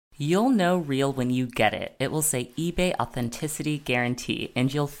You'll know real when you get it. It will say eBay Authenticity Guarantee,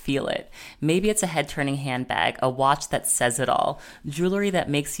 and you'll feel it. Maybe it's a head-turning handbag, a watch that says it all, jewelry that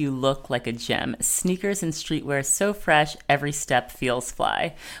makes you look like a gem, sneakers and streetwear so fresh, every step feels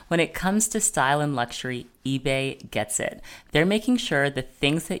fly. When it comes to style and luxury, eBay gets it. They're making sure the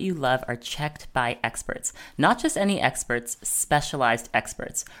things that you love are checked by experts. Not just any experts, specialized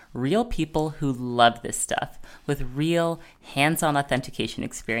experts. Real people who love this stuff with real hands-on authentication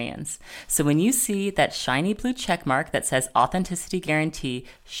experience. So when you see that shiny blue check mark that says Authenticity Guarantee,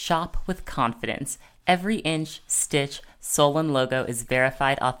 shop with confidence. Every inch, stitch, sole, and logo is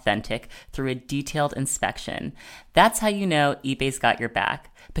verified authentic through a detailed inspection. That's how you know eBay's got your back.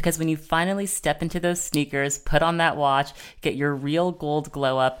 Because when you finally step into those sneakers, put on that watch, get your real gold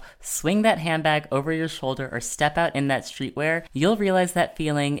glow up, swing that handbag over your shoulder, or step out in that streetwear, you'll realize that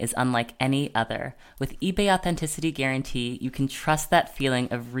feeling is unlike any other. With eBay Authenticity Guarantee, you can trust that feeling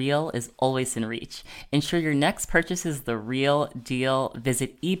of real is always in reach. Ensure your next purchase is the real deal.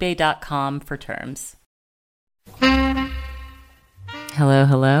 Visit ebay.com for terms.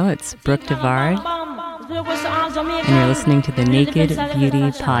 Hello, it's Brooke Devard, and you're listening to the Naked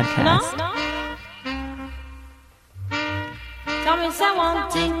Beauty Podcast.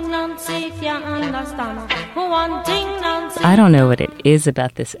 I don't know what it is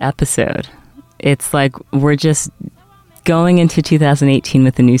about this episode. It's like we're just going into 2018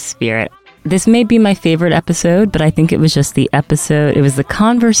 with a new spirit. This may be my favorite episode, but I think it was just the episode. It was the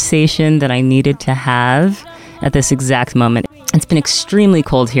conversation that I needed to have at this exact moment. It's been extremely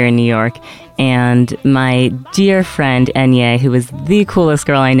cold here in New York, and my dear friend Enye, who is the coolest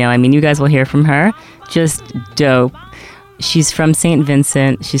girl I know, I mean, you guys will hear from her, just dope. She's from St.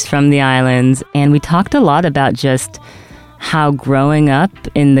 Vincent, she's from the islands, and we talked a lot about just how growing up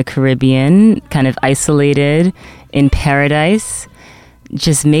in the Caribbean, kind of isolated in paradise,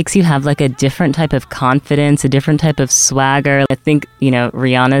 just makes you have like a different type of confidence, a different type of swagger. I think,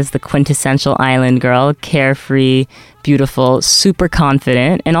 Rihanna's the quintessential island girl, carefree, beautiful, super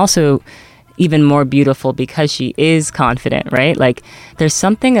confident, and also even more beautiful because she is confident, right? Like there's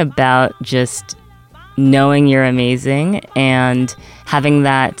something about just knowing you're amazing and having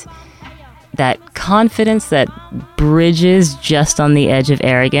that confidence that bridges just on the edge of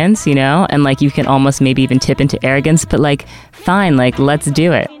arrogance, and like you can almost maybe even tip into arrogance, but like, fine, like let's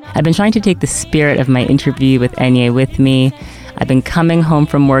do it. I've been trying to take the spirit of my interview with Enye with me. I've been coming home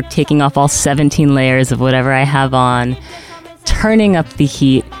from work, taking off all 17 layers of whatever I have on, turning up the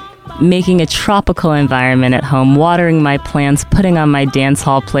heat, making a tropical environment at home, watering my plants, putting on my dance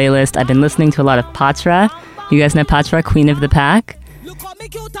hall playlist. I've been listening to a lot of Patra. You guys know Patra, Queen of the Pack?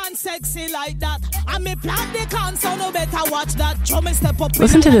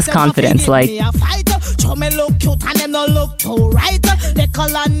 Listen to this confidence, like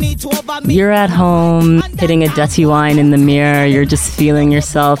you're at home hitting a dirty wine in the mirror, you're just feeling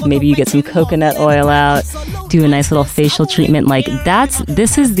yourself, maybe you get some coconut oil out, do a nice little facial treatment. Like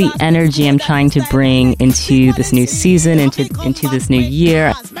this is the energy I'm trying to bring into this new season, into this new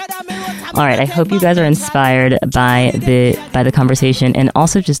year. All right, I hope you guys are inspired by the conversation, and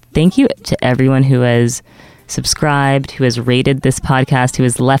also just thank you to everyone who has subscribed, who has rated this podcast, who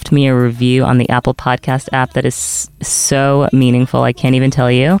has left me a review on the Apple Podcast app. That is so meaningful. I can't even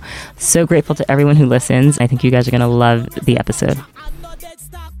tell you. So grateful to everyone who listens. I think you guys are going to love the episode.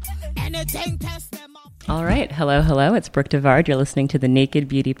 All right. Hello. It's Brooke Devard. You're listening to the Naked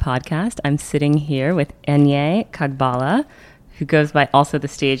Beauty Podcast. I'm sitting here with Enye Kagbala, who goes by also the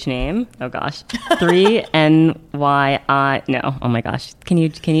stage name, 3NYI, no, oh my gosh. Can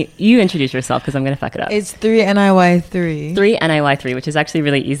you introduce yourself, because I'm going to fuck it up. It's 3NIY3. 3NIY3, which is actually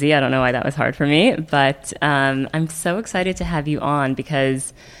really easy. I don't know why that was hard for me, but I'm so excited to have you on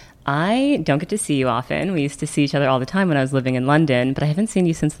because I don't get to see you often. We used to see each other all the time when I was living in London, but I haven't seen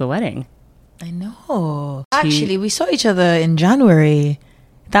you since the wedding. I know. Actually, we saw each other in January.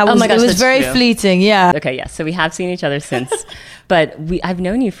 It was very true. Fleeting, yeah. Okay, yes. So we have seen each other since, but I've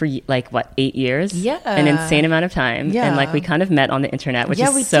known you for 8 years? Yeah. An insane amount of time. Yeah. And we kind of met on the internet, which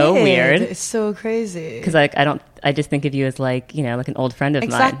is we so did. weird. It's so crazy. Because I just think of you as like an old friend of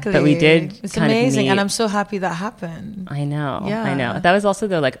exactly. mine. But we did. It's kind amazing, of meet. And I'm so happy that happened. I know. Yeah. I know. That was also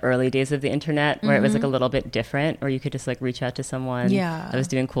the early days of the internet where it was a little bit different, where you could just reach out to someone that was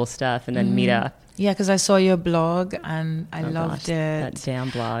doing cool stuff and then meet up. Yeah, because I saw your blog and I loved it. That damn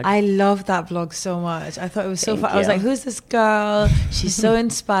blog. I loved that blog so much. I thought it was so fun. you. I was like, who's this girl? She's so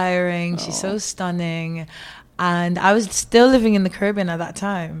inspiring. She's so stunning. And I was still living in the Caribbean at that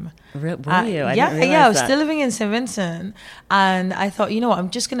time. Were you? I didn't realize I was that. still living in St. Vincent. And I thought, you know what, I'm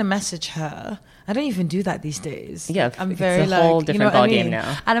just going to message her. I don't even do that these days. Yeah, I'm very it's a whole different ballgame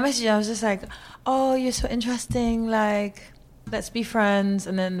now. And I messaged her, I was just like, oh, you're so interesting. Like, let's be friends.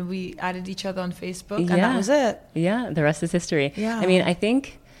 And then we added each other on Facebook, and that was it. Yeah, the rest is history. Yeah. I mean, I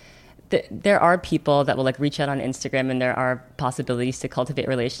think there are people that will like reach out on Instagram, and there are possibilities to cultivate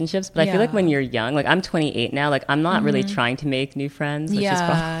relationships. But I feel like when you're young, like I'm 28 now, like I'm not really trying to make new friends. Which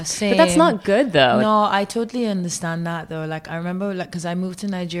is same. But that's not good though. No, I totally understand that though. Like I remember, like, because I moved to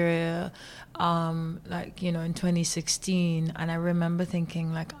Nigeria, like, you know, in 2016, and I remember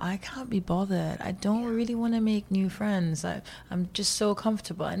thinking like, I can't be bothered. I don't really want to make new friends. I'm just so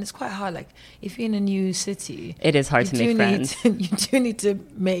comfortable, and it's quite hard. Like if you're in a new city, it is hard to make friends. You do need to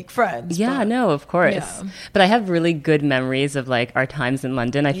make friends. Yeah, no, of course. Yeah. But I have really good memories of like our times in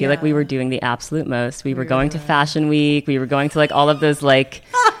London. I feel like we were doing the absolute most. We were going to Fashion Week. We were going to like all of those like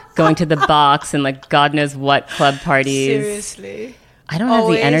going to the Box and like God knows what club parties. Seriously. I don't have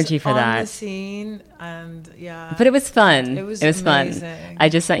the energy for that. On the scene, and but it was fun. It was fun. I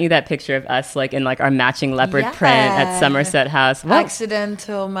just sent you that picture of us like in like our matching leopard print at Somerset House. What?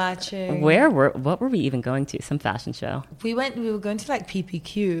 Accidental matching. What were we even going to? Some fashion show. We were going to like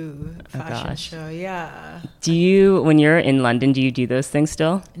PPQ fashion show. Yeah. Do you, when you're in London, do you do those things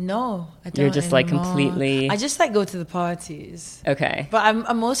still? No, I don't. You're just anymore. like completely. I just like go to the parties. Okay. But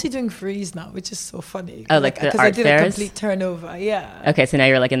I'm mostly doing freeze now, which is so funny. Oh, like the art fairs? Because I did a complete turnover. Yeah. Okay, so now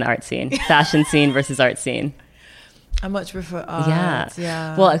you're like in the art scene, fashion scene versus art scene. I much prefer art.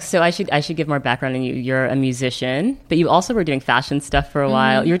 Yeah. Well, so I should give more background on you. You're a musician, but you also were doing fashion stuff for a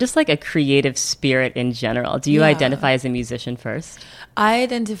while. You're just like a creative spirit in general. Do you identify as a musician first? I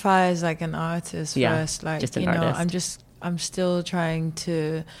identify as like an artist first. Like, just an artist. I'm still trying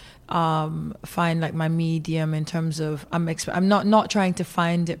to find like my medium in terms of I'm not trying to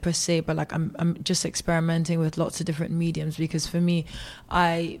find it per se, but like I'm just experimenting with lots of different mediums, because for me,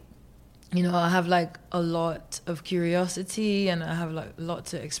 I have like a lot of curiosity, and I have like a lot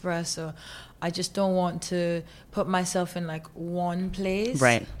to express, so I just don't want to put myself in like one place.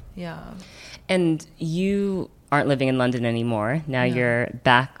 Right. Yeah. And you aren't living in London anymore. Now you're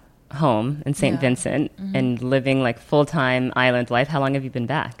back home in St. Vincent and living like full-time island life. How long have you been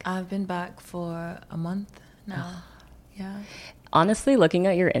back? I've been back for a month now. Yeah. Honestly, looking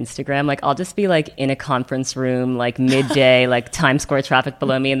at your Instagram, like I'll just be like in a conference room, like midday, like Times Square traffic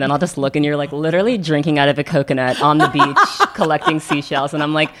below me, and then I'll just look and you're like literally drinking out of a coconut on the beach, collecting seashells, and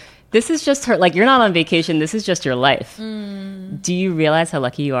I'm like, this is just her. Like, you're not on vacation. This is just your life. Do you realize how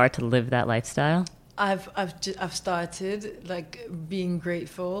lucky you are to live that lifestyle? I've started like being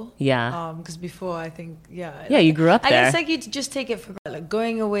grateful. Yeah. Because before I think you grew up there. I guess like you just take it for granted, like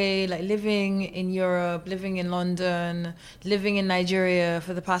going away, like living in Europe, living in London, living in Nigeria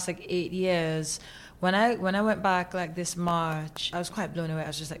for the past like 8 years. When I went back like this March, I was quite blown away. I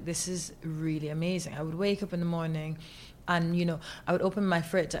was just like, this is really amazing. I would wake up in the morning, and, you know, I would open my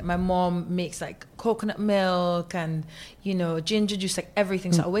fridge. Like, my mom makes, like, coconut milk and, you know, ginger juice, like,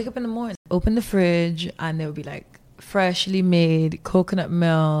 everything. So I wake up in the morning, open the fridge, and there would be, like, freshly made coconut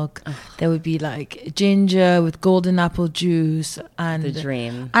milk. There would be, like, ginger with golden apple juice. And the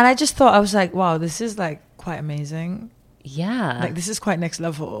dream. And I just thought, I was like, wow, this is, like, quite amazing. Yeah. Like, this is quite next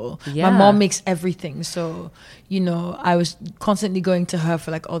level. Yeah. My mom makes everything. So, you know, I was constantly going to her for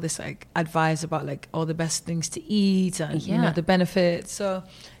like all this like advice about like all the best things to eat and, you know, the benefits. So,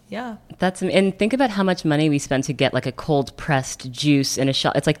 yeah. And think about how much money we spend to get like a cold pressed juice in a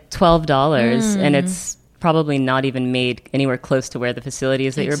shop. It's like $12 and it's probably not even made anywhere close to where the facility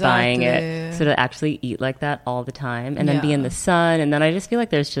is that you're buying it. So to actually eat like that all the time and then be in the sun. And then I just feel like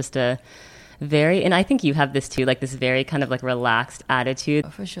there's just a and I think you have this too, like this very kind of like relaxed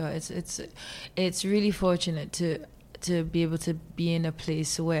attitude. For sure. It's really fortunate to be able to be in a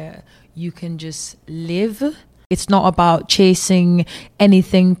place where you can just live. It's not about chasing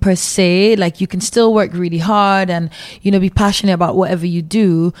anything per se. Like, you can still work really hard and, you know, be passionate about whatever you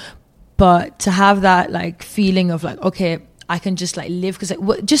do, but to have that like feeling of like, okay, I can just like live, because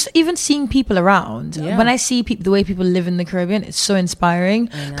like, just even seeing people around, when I see the way people live in the Caribbean, it's so inspiring,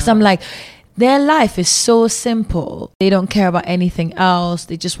 because I'm like, their life is so simple. They don't care about anything else.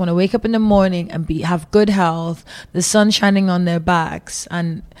 They just want to wake up in the morning and have good health, the sun shining on their backs,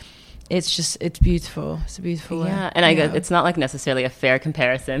 and it's beautiful. It's a beautiful way. And I guess it's not like necessarily a fair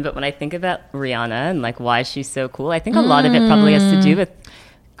comparison, but when I think about Rihanna and like why she's so cool, I think a lot of it probably has to do with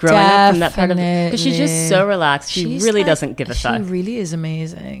growing up from that part of it? Because she's just so relaxed. She's really doesn't give a fuck. She really is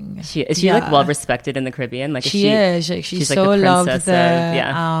amazing. Is she like well respected in the Caribbean? Like she is. Like, she's so like the loved there.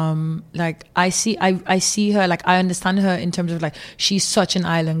 Yeah. Like I see her. Like I understand her in terms of like she's such an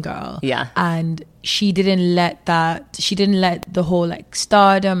island girl. Yeah. And she didn't let the whole like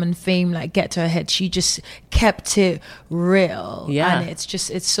stardom and fame like get to her head. She just kept it real. Yeah. And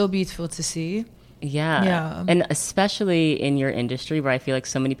it's so beautiful to see. Yeah. And especially in your industry where I feel like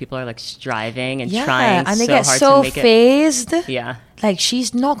so many people are like striving and trying and they so get hard so to make phased. it. Yeah. Like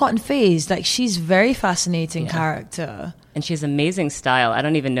she's not gotten phased. Like she's very fascinating character. And she has amazing style. I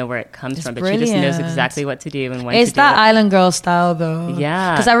don't even know where it comes from, but brilliant. she just knows exactly what to do and when to do it. It's that island girl style though.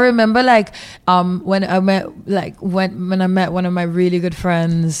 Yeah. Because I remember like when I met when I met one of my really good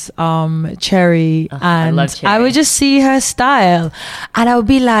friends, Cherry, and I love Cherry. I would just see her style and I would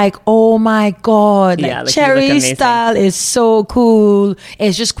be like, oh my God, like Cherry's style is so cool.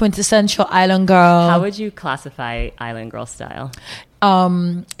 It's just quintessential island girl. How would you classify island girl style?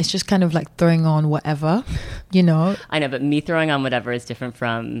 It's just kind of like throwing on whatever, you know. I know, but me throwing on whatever is different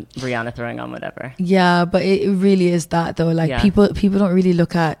from Rihanna throwing on whatever. Yeah, but it really is that though. Like people don't really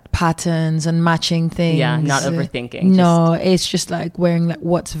look at patterns and matching things. Yeah, not overthinking. No, it's just like wearing like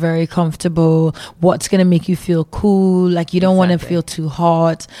what's very comfortable, what's gonna make you feel cool. Like you don't want to feel too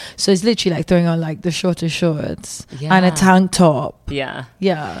hot. So it's literally like throwing on like the shorter shorts and a tank top. Yeah.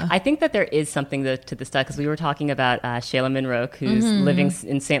 Yeah. I think that there is something to the style because we were talking about Shayla Monroe, who's living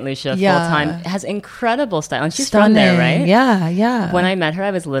in St. Lucia full time, has incredible style. And she's from there, right? Yeah, yeah. When I met her,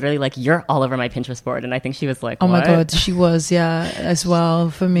 I was literally like, you're all over my Pinterest board. And I think she was like, oh my God, she was, as well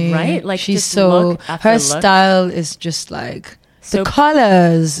for me. Right? Like she's so, her style is just like, the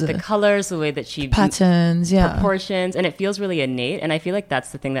colors, the way that she patterns, proportions, and it feels really innate. And I feel like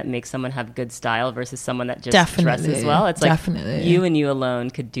that's the thing that makes someone have good style versus someone that just dresses well. It's like you and you alone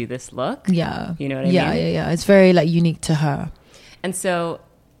could do this look. Yeah, you know what I mean? Yeah. It's very like unique to her. And so,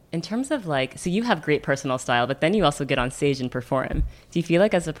 in terms of like, so you have great personal style, but then you also get on stage and perform. Do you feel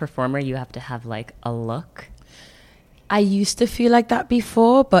like as a performer you have to have like a look? I used to feel like that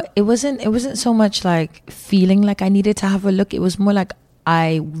before, but it wasn't so much like feeling like I needed to have a look. It was more like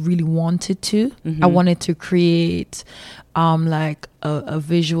I really wanted to. Mm-hmm. I wanted to create like a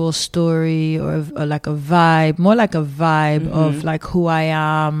visual story or like a vibe, more like a vibe of like who I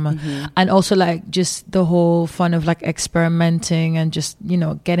am, and also like just the whole fun of like experimenting and just, you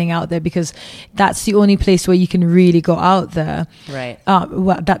know, getting out there, because that's the only place where you can really go out there. Right.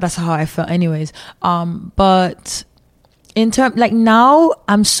 Well, that's how I felt anyways. But in terms, like now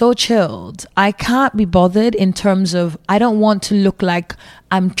I'm so chilled. I can't be bothered in terms of, I don't want to look like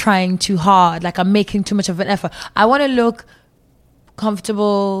I'm trying too hard, like I'm making too much of an effort. I want to look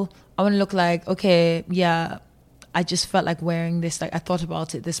comfortable. I want to look like, okay, yeah, I just felt like wearing this. Like I thought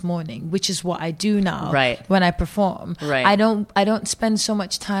about it this morning, which is what I do now. Right. When I perform. Right. I don't spend so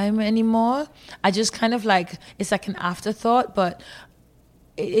much time anymore. I just kind of like, it's like an afterthought, but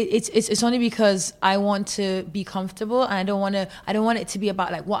it's only because I want to be comfortable, and I don't want it to be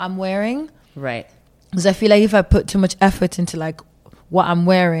about like what I'm wearing. Right. Because I feel like if I put too much effort into like what I'm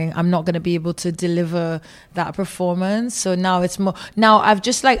wearing, I'm not going to be able to deliver that performance. So now it's more, now I've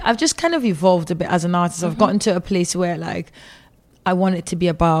just kind of evolved a bit as an artist. I've gotten to a place where like I want it to be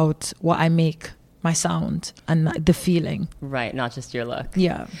about what I make, my sound and the feeling. Right, not just your look.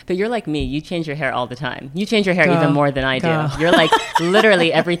 Yeah. But you're like me, you change your hair all the time. You change your hair even more than I do. You're like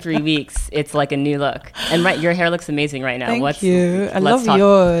literally every 3 weeks it's like a new look. And right, your hair looks amazing right now. Thank you. I love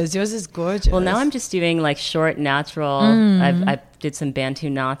yours. Yours is gorgeous. Well, now I'm just doing like short, natural. I did some Bantu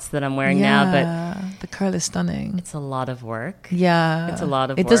knots that I'm wearing now, but the curl is stunning. It's a lot of work. Yeah. It's a lot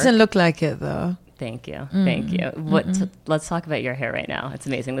of work. It doesn't look like it though. Thank you. Thank you. Let's talk about your hair right now. It's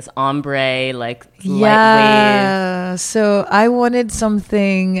amazing. This ombre, like light wave. So I wanted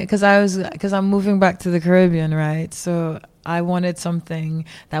something because I'm moving back to the Caribbean, right? So I wanted something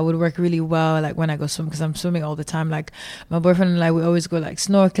that would work really well, like when I go swim, because I'm swimming all the time. Like my boyfriend and I, we always go like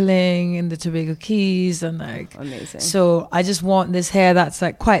snorkeling in the Tobago Keys and like amazing. So I just want this hair that's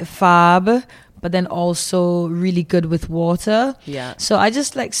like quite fab, but then also really good with water. Yeah. So I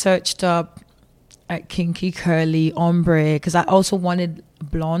just like searched up like kinky curly ombre, because I also wanted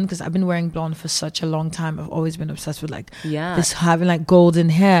blonde, because I've been wearing blonde for such a long time. I've always been obsessed with like this having like golden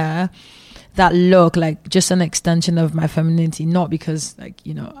hair that look like just an extension of my femininity, not because like,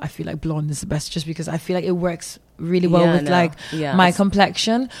 you know, I feel like blonde is the best, just because I feel like it works really well with my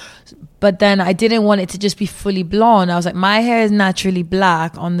complexion. But then I didn't want it to just be fully blonde. I was like, my hair is naturally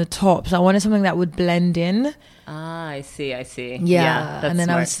black on the top, so I wanted something that would blend in. Ah, I see. Yeah, that's and then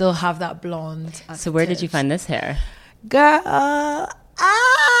smart. I would still have that blonde. So where did you find this hair? Girl,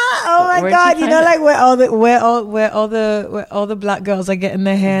 Oh my Where'd God! you You know, find like where all the black girls are getting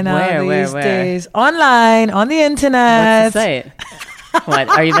their hair now these days. Online, on the internet. What's the site? What?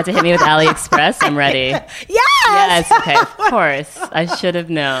 Are you about to hit me with AliExpress? I'm ready. Yes. Okay, of course. I should have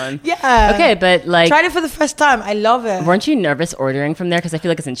known. Yeah. Okay, but like... Tried it for the first time. I love it. Weren't you nervous ordering from there? Because I feel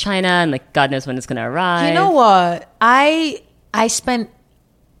like it's in China and like God knows when it's going to arrive. You know what? I spent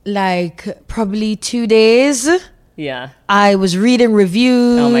like probably 2 days. Yeah. I was reading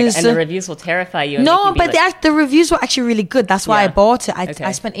reviews. Oh my God. And the reviews will terrify you. And No, make you but be like, the reviews were actually really good. That's why I Yeah. bought it. Okay.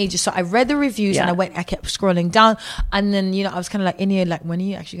 I spent ages. So I read the reviews and I kept scrolling down. And then, you know, I was kind of like, in here, like, when are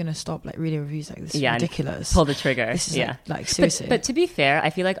you actually going to stop like reading reviews? Like, this is ridiculous. Pull the trigger. This is yeah. like seriously. But to be fair, I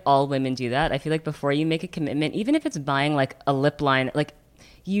feel like all women do that. I feel like before you make a commitment, even if it's buying like a lip line, like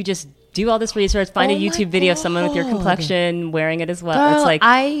you just do all this research, find a Oh my YouTube video of someone with your God. complexion wearing it as well. Girl, It's like,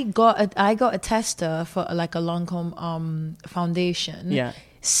 I got a tester for like a Lancome foundation Yeah.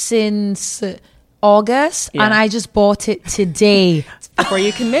 since August, Yeah. and I just bought it today. before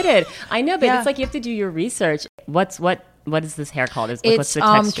you committed. I know, but Yeah. it's like you have to do your research. What is this hair called? What's It's the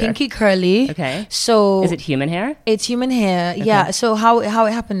texture? kinky curly. Okay. So Is it human hair? it's human hair. Yeah. So how it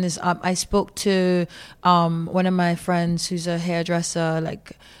happened is I spoke to one of my friends who's a hairdresser,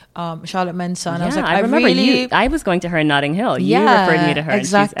 like Charlotte Mensah, and I was like, I remember really, you. I was going to her in Notting Hill. You yeah, referred me to her.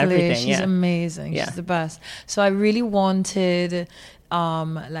 exactly. And she's everything. She's yeah. amazing. Yeah. She's the best. So I really wanted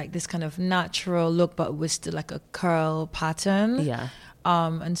like this kind of natural look, but with still like a curl pattern. Yeah.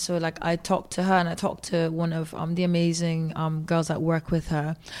 And so like I talked to her and I talked to one of the amazing girls that work with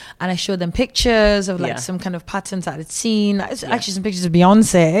her, and I showed them pictures of like Yeah. some kind of patterns that I'd seen. Actually some pictures of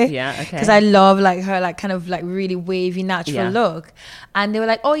Beyonce. Yeah, okay. Because I love like her like kind of like really wavy natural Yeah. look. And they were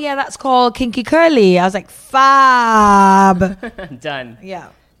like, oh yeah, that's called kinky curly. I was like, fab. Done. Yeah.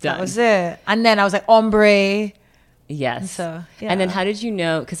 Done. That was it. And then I was like, ombre. Yes. So, yeah. And then how did you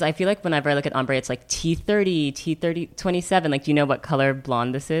know? Because I feel like whenever I look at ombre, it's like T30, 27. Like, do you know what color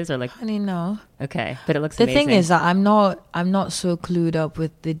blonde this is? Or like, I didn't know. okay. But it looks The amazing. thing is that I'm not so clued up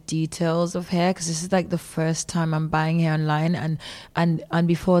with the details of hair, because this is like the first time I'm buying hair online, and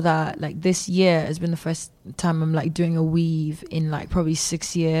before that, like this year has been the first time I'm like doing a weave in like probably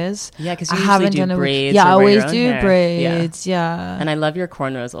 6 years. Yeah, because I you haven't usually do done braids. Yeah, I or wear your always own do hair. braids. Yeah. And I love your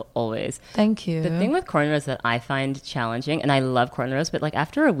cornrows always. Thank you. The thing with cornrows that I find challenging, and I love cornrows, but like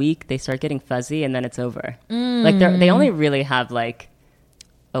after a week, they start getting fuzzy and then it's over. Like they only really have like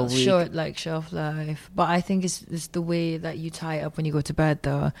a week. Short like shelf life, but I think it's the way that you tie it up when you go to bed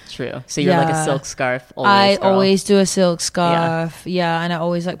though. True. So you're like a Yeah. silk scarf. I girl. always do a silk scarf, yeah, and I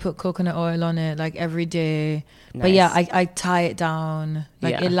always like put coconut oil on it like every day. But yeah, Nice. I tie it down.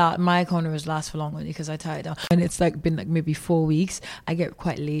 Like Yeah. my cornrows last for long only because I tie it down. And it's like been like maybe 4 weeks. I get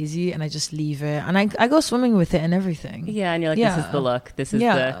quite lazy and I just leave it, and I go swimming with it and everything. Yeah, and you're like, this Yeah. is the look. This is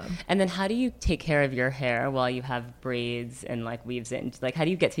Yeah. the. And then how do you take care of your hair while you have braids and like weaves it? Like, how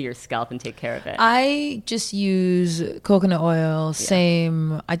do you get to your scalp and take care of it? I just use coconut oil.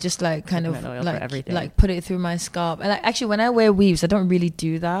 Same. I just like kind Coconut oil of for like everything. like put it through my scalp. And actually, when I wear weaves, I don't really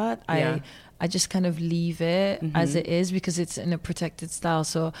do that. Yeah. I just kind of leave it Mm-hmm. as it is because it's in a protected style.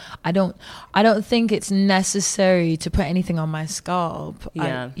 So I don't think it's necessary to put anything on my scalp.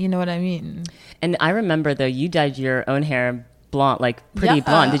 Yeah. You know what I mean? And I remember though, you dyed your own hair blonde, like pretty Yeah.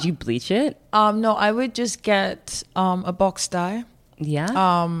 blonde. Did you bleach it? No, I would just get a box dye Yeah.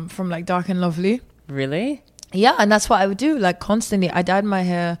 from like Dark and Lovely. Really? Yeah, and that's what I would do like constantly. I dyed my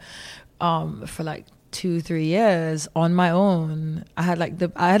hair for like 2-3 years on my own. I had like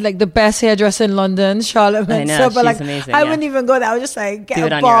the best hairdresser in London, Charlotte I know, Mensah, but she's like amazing, I yeah. wouldn't even go there. I would just like Do get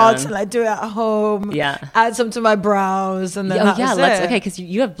it a on your box own. and like do it at home. Yeah. Add some to my brows and then Oh that yeah, was let's it. okay, because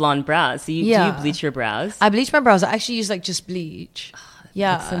you have blonde brows. So do you Yeah. bleach your brows? I bleach my brows. I actually use like just bleach.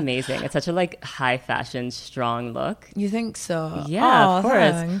 Yeah. That's amazing. It's such a like high fashion, strong look. You think so? Yeah, Oh, of course.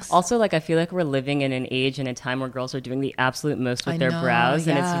 thanks. Also, like I feel like we're living in an age and a time where girls are doing the absolute most with I their know, brows,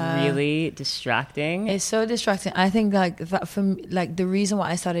 and yeah. it's really distracting. It's so distracting. I think like that for me, like the reason why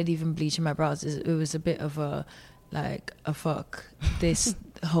I started even bleaching my brows is it was a bit of a fuck this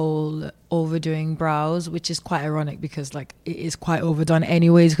whole overdoing brows, which is quite ironic because like it is quite overdone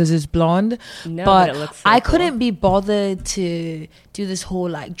anyways because it's blonde. No, but but it looks so I cool. couldn't be bothered to do this whole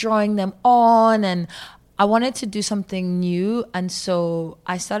like drawing them on, and I wanted to do something new, and so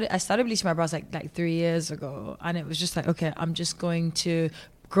I started bleaching my brows like 3 years ago, and it was just like, okay, I'm just going to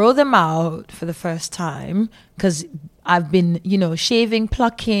grow them out for the first time because I've been, shaving,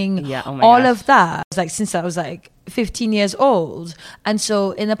 plucking, Yeah, oh my all gosh. of that. It's like since I was like 15 years old. And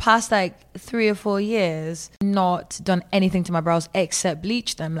so in the past like 3 or 4 years, not done anything to my brows except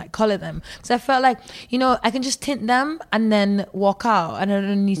bleach them, like color them. Because I felt like, you know, I can just tint them and then walk out and I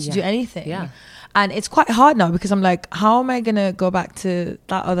don't need to do anything. Yeah. And it's quite hard now because I'm like, how am I going to go back to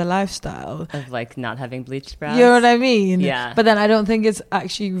that other lifestyle? Of like not having bleached brows. You know what I mean? Yeah. But then I don't think it's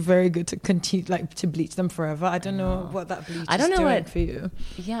actually very good to continue, like to bleach them forever. I don't know what that bleach is doing for you.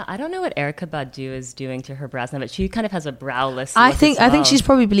 Yeah, I don't know what Erykah Badu is doing to her brows now, but she kind of has a browless I look think as well. I think she's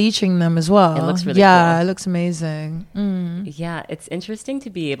probably bleaching them as well. It looks really cool. It looks amazing. Yeah, it's interesting to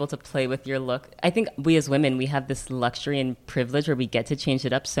be able to play with your look. I think we as women, we have this luxury and privilege where we get to change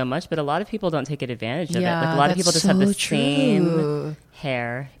it up so much, but a lot of people don't take advantage of it. Like a lot of people just have the same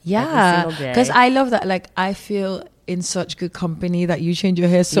hair every single day. Because I love that. Like I feel in such good company that you change your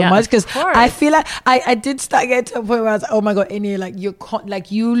hair so much, because I feel like I did start getting to a point where I was like, oh my god, Innie,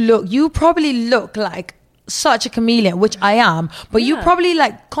 like you probably look like such a chameleon, which I am, but you probably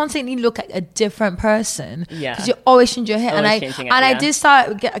like constantly look like a different person because you always change your hair. I did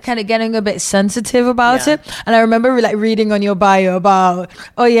start kind of getting a bit sensitive about it, and I remember like reading on your bio about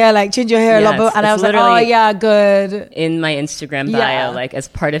like change your hair a lot, and I was like, oh yeah, good. In my Instagram bio, like as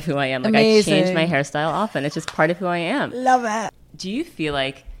part of who I am, like Amazing. I change my hairstyle often. It's just part of who I am. Love it. Do you feel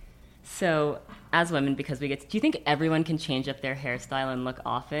like, so as women, because do you think everyone can change up their hairstyle and look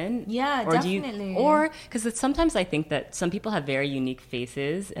often? Yeah, or definitely. Because sometimes I think that some people have very unique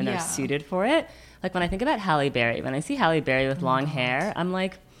faces and are suited for it. Like when I think about Halle Berry, when I see Halle Berry with long hair, I'm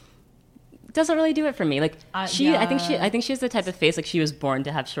like, doesn't really do it for me. Like I think she has the type of face like she was born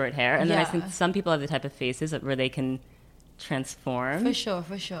to have short hair, and then I think some people have the type of faces where they can transform. For sure.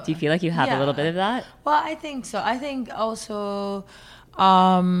 Do you feel like you have a little bit of that? Well, I think so. I think also,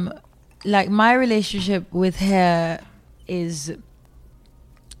 like my relationship with hair is,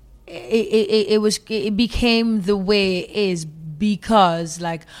 it became the way it is because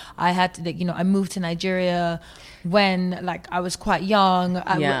like I had to, like, you know, I moved to Nigeria when like I was quite young.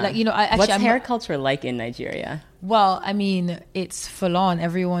 What's hair culture like in Nigeria? Well, I mean, it's full on.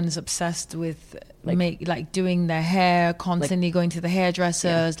 Everyone's obsessed with doing their hair, constantly going to the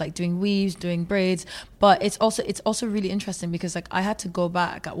hairdressers, like doing weaves, doing braids. But it's also really interesting because like I had to go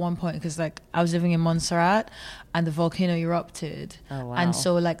back at one point because like I was living in Montserrat and the volcano erupted. Oh, wow. And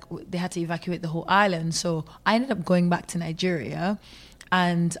so like they had to evacuate the whole island. So I ended up going back to Nigeria,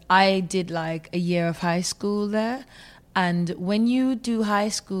 and I did like a year of high school there. And when you do high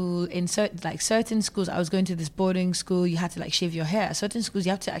school in certain schools, I was going to this boarding school, you had to like shave your hair. Certain schools,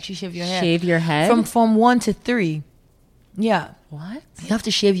 you have to actually shave your hair. Shave your head? From Form 1 to 3. Yeah. What? You have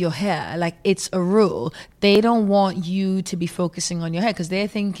to shave your hair. Like, it's a rule. They don't want you to be focusing on your hair because they're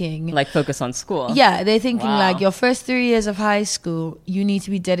thinking... Like, focus on school. Yeah, they're thinking like your first 3 years of high school, you need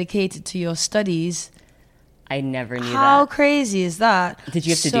to be dedicated to your studies. I never knew that. How crazy is that? Did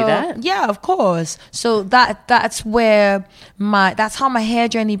you have to do that? Yeah, of course. So that's how my hair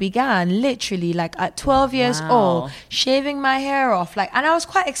journey began. Literally, like at 12 years old, shaving my hair off. Like, and I was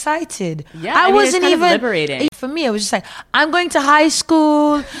quite excited. Yeah, I wasn't even liberating. For me, it was just like, I'm going to high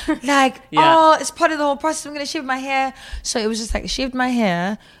school. Like, it's part of the whole process. I'm going to shave my hair. So it was just like, I shaved my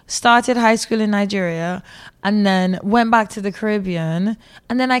hair, started high school in Nigeria, and then went back to the Caribbean.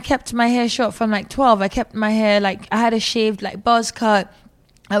 And then I kept my hair short from like 12. I kept my hair, like, I had a shaved like buzz cut.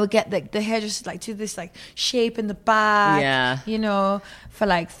 I would get the hair just like to this like shape in the back. Yeah. You know, for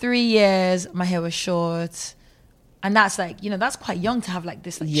like 3 years, my hair was short. And that's like, you know, that's quite young to have like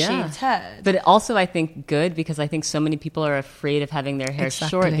this like shaved head. But also I think good because I think so many people are afraid of having their hair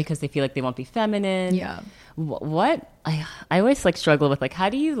short because they feel like they won't be feminine. Yeah. What I always like struggle with, like, how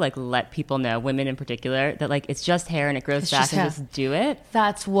do you like let people know, women in particular, that like it's just hair and it grows back and just do it?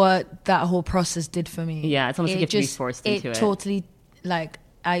 That's what that whole process did for me. Yeah, it's almost like you have to be forced into it. It totally, like,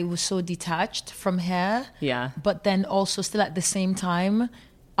 I was so detached from hair. Yeah. But then also still at the same time,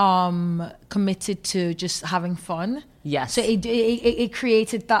 committed to just having fun. Yes. So it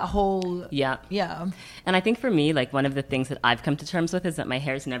created that whole... Yeah. And I think for me, like, one of the things that I've come to terms with is that my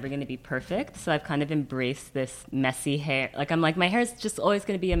hair is never going to be perfect. So I've kind of embraced this messy hair. Like, I'm like, my hair is just always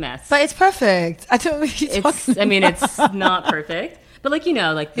going to be a mess. But it's perfect. I don't know what you're talking about. I mean, it's not perfect. But, like, you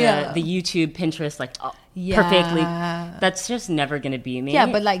know, like the YouTube, Pinterest, like, perfectly. That's just never going to be me. Yeah,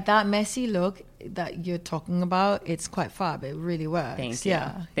 but, like, that messy look that you're talking about, it's quite fab. It really works. Thank you.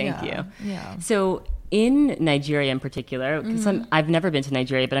 Thank you. Yeah. So in Nigeria in particular, because I've never been to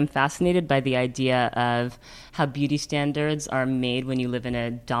Nigeria, but I'm fascinated by the idea of how beauty standards are made when you live in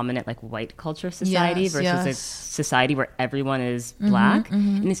a dominant, like, white culture society versus a society where everyone is black.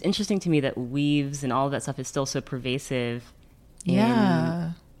 And it's interesting to me that weaves and all of that stuff is still so pervasive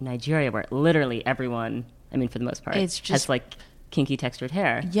in Nigeria, where literally everyone I mean, for the most part, It's just, has like kinky textured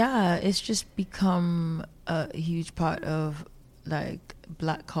hair. yeah, it's just become a huge part of like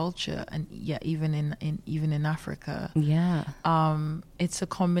Black culture, and yeah, even in Africa. Yeah. It's a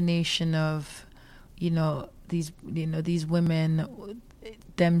combination of, these women,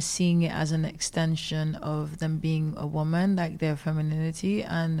 them seeing it as an extension of them being a woman, like their femininity,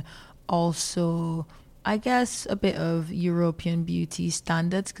 and also I guess a bit of European beauty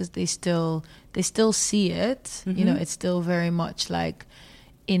standards, because they still see it. It's still very much like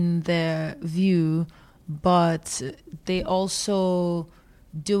in their view, but they also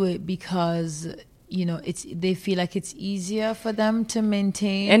do it because they feel like it's easier for them to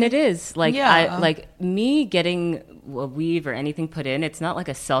maintain. And it is like, Yeah. like me getting a weave or anything put in, it's not like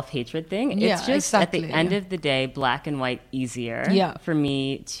a self-hatred thing. It's Yeah, just exactly, at the end of the day, black and white easier Yeah. for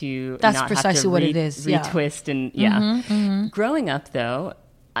me to That's not precisely have to what it is, yeah. retwist and yeah. Growing up though,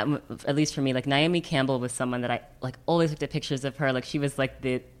 at least for me, like Naomi Campbell was someone that I like always looked at pictures of her. Like she was like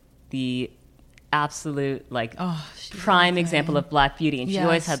the absolute like prime example of black beauty, and she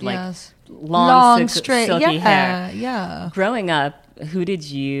always had like long straight silky hair. Yeah. Growing up, who did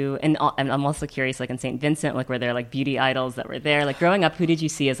you, and I'm also curious, like in St. Vincent, like were there like beauty idols that were there? Like growing up, who did you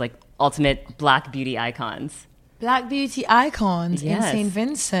see as like ultimate black beauty icons? Black beauty icons Yes. in St.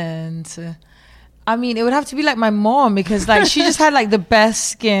 Vincent. I mean, it would have to be like my mom, because like she just had like the best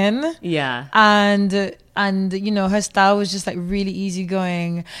skin. Yeah. And her style was just like really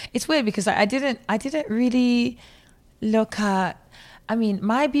easygoing. It's weird because I didn't really look at, I mean,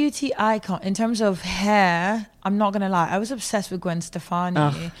 my beauty icon in terms of hair, I'm not gonna lie, I was obsessed with Gwen Stefani.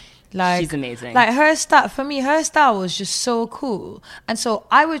 Oh, Like, she's amazing. Like her style, for me, her style was just so cool. And so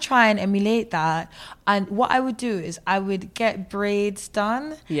I would try and emulate that. And what I would do is I would get braids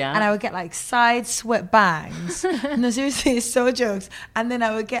done. Yeah. And I would get like side swept bangs. No, seriously, it's so jokes. And then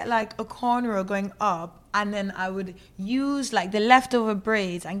I would get like a cornrow going up. And then I would use like the leftover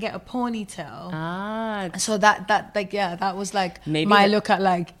braids and get a ponytail. So that was like Maybe my look at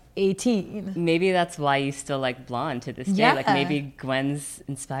like 18. Maybe that's why you still like blonde to this day. Yeah. Like maybe Gwen's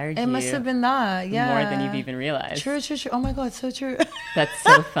inspired you. It must have been that, yeah. More than you've even realized. True. Oh my God, so true. That's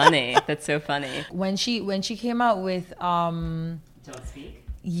so funny. That's so funny. When she came out with Don't speak.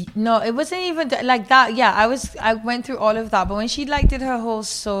 no, it wasn't even like that. Yeah, I went through all of that, but when she like did her whole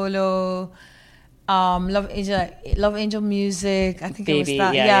solo Love Angel music, I think it was Baby,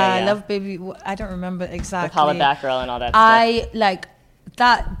 that. yeah. Love Baby, I don't remember exactly. With Holla Back Girl and all that stuff. I like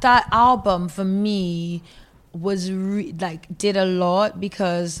that album for me was did a lot,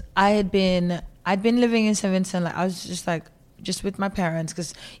 because I'd been living in St. Vincent. Like I was just with my parents,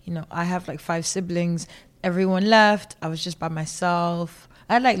 because I have like 5 siblings. Everyone left. I was just by myself.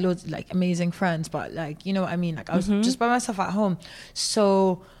 I had like loads like amazing friends, but like you know what I mean. Like I was just by myself at home.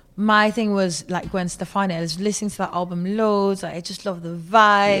 So my thing was like Gwen Stefani. I was listening to that album loads. Like, I just love the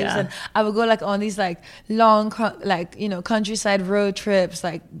vibes, and I would go like on these like long countryside road trips,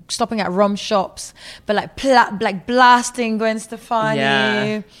 like stopping at rum shops, but like blasting Gwen Stefani.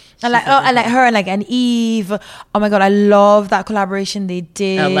 Yeah. And like I like her and like and Eve. Oh my God, I love that collaboration they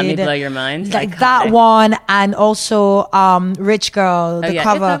did. Oh, Let Me Blow Your Mind. Like Iconic. that one, and also Rich Girl, the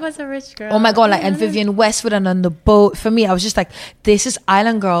cover. If I Was a Rich Girl. Oh my God, like and Vivienne Westwood and On the Boat. For me, I was just like, this is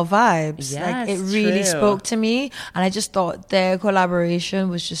Island Girl vibes. Yes, like it really true. spoke to me, and I just thought their collaboration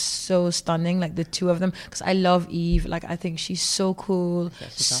was just so stunning. Like the two of them, because I love Eve. Like I think she's so cool,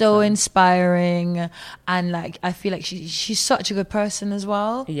 she's so awesome. inspiring, and like I feel like she's such a good person as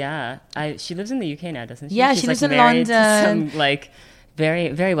well. Yeah, she lives in the UK now, doesn't she? Yeah, She's she lives like in married to London. some like very,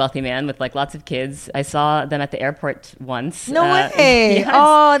 very wealthy man with like lots of kids. I saw them at the airport once. No way! Yes.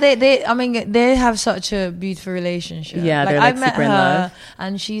 Oh, I mean, they have such a beautiful relationship. Yeah, they're, I've like, met super in her, love.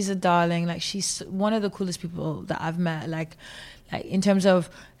 and she's a darling. Like she's one of the coolest people that I've met. Like in terms of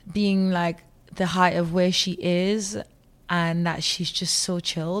being like the height of where she is, and that she's just so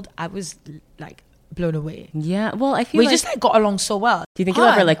chilled. I was like blown away. Yeah, well, I feel We like, just like got along so well. do you think you'll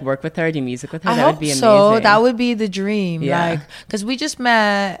ever like work with her, do music with her? I That hope would be amazing. so. That would be the dream. Yeah. Like, because we just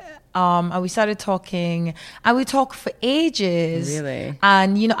met, and we started talking, and we talked for ages. Really?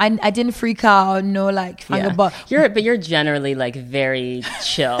 And I didn't freak out. No, like, Yeah. but You're generally like very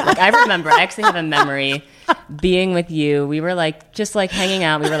chill. Like I remember, I actually have a memory being with you. We were like just like hanging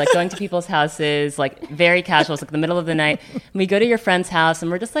out. We were like going to people's houses, like very casual. It's like the middle of the night. And we go to your friend's house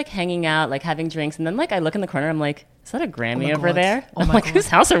and we're just like hanging out, like having drinks. And then like I look in the corner, I'm like, is that a Grammy my over God. there? Oh I'm my like, God. whose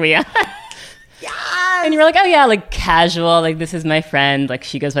house are we at? yeah. And you were like, oh yeah, like casual, like this is my friend, like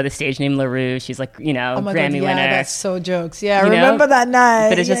she goes by the stage name LaRue, she's like, you know, Grammy winner. That's so jokes. Yeah, I remember that night.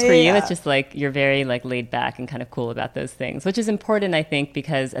 But it's just for you, it's just like you're very like laid back and kind of cool about those things, which is important, I think,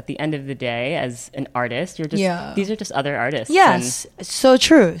 because at the end of the day, as an artist, you're just these are just other artists. Yes, so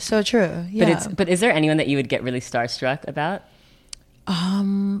true, so true. Yeah. But is there anyone that you would get really starstruck about?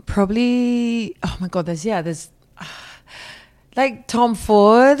 Probably. Oh my God, there's like Tom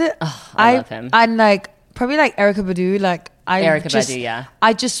Ford. Oh, I love him. And like probably like Erykah Badu. Like Badu, yeah.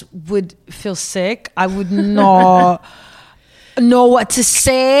 I just would feel sick. I would not know what to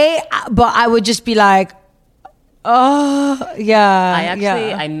say, but I would just be like, oh yeah.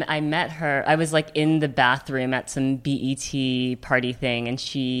 I met her. I was like in the bathroom at some BET party thing, and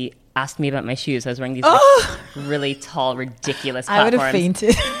she asked me about my shoes. I was wearing these really tall, ridiculous platforms. I would have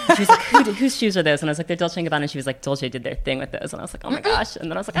fainted. She was like, whose shoes are those? And I was like, they're Dolce & Gabbana. And she was like, Dolce did their thing with those. And I was like, oh my gosh. And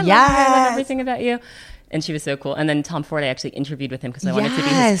then I was like, I love you. I love everything about you. And she was so cool. And then Tom Ford, I actually interviewed with him because I wanted to be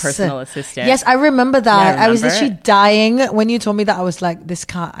his personal assistant. Yes, I remember that. I was literally dying when you told me that. I was like,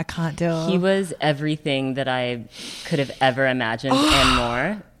 I can't do it. He was everything that I could have ever imagined and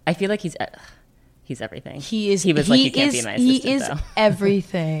more. I feel like he's everything. He was like, you can't be my assistant. He is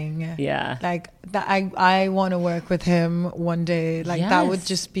everything. Yeah. Like that. I want to work with him one day. Like that would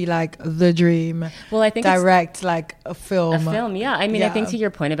just be like the dream. Well, I think direct like a film. Yeah. I mean, I think to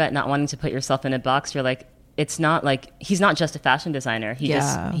your point about not wanting to put yourself in a box, you're like, it's not like he's not just a fashion designer.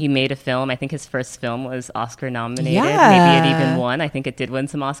 He made a film. I think his first film was Oscar nominated. Maybe it even won. I think it did win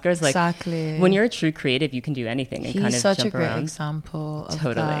some Oscars. Like, exactly. When you're a true creative, you can do anything and kind of jump around. He's such a great example of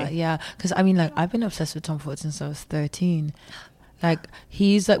that. Yeah, because I mean, like I've been obsessed with Tom Ford since I was 13. Like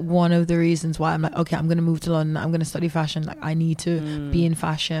he's like one of the reasons why I'm like, okay, I'm gonna move to London. I'm gonna study fashion. Like I need to be in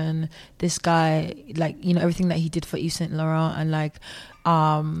fashion. This guy, like, you know, everything that he did for Yves Saint Laurent and like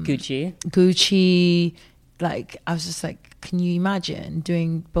Gucci. Like I was just like, can you imagine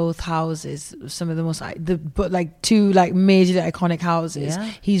doing both houses? Some of the most but like two like majorly iconic houses.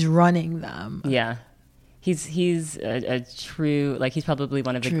 Yeah. He's running them. Yeah, he's a true, like he's probably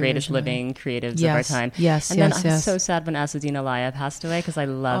one of the greatest living creatives of our time. Yes, and then I'm so sad when Azzedine Alaïa passed away because I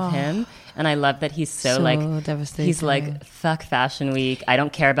love him and I love that he's so like devastating. He's like, fuck Fashion Week. I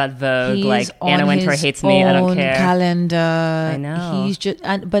don't care about Vogue. He's like Anna Wintour hates me. I don't care. Calendar. I know. He's just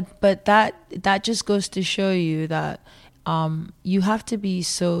but that just goes to show you that you have to be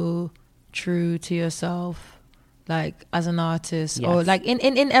so true to yourself. Like as an artist or like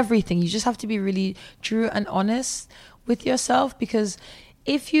in everything, you just have to be really true and honest with yourself because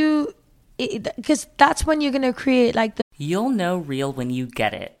because that's when you're going to create like You'll know real when you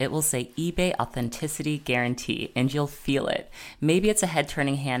get it. It will say eBay Authenticity Guarantee, and you'll feel it. Maybe it's a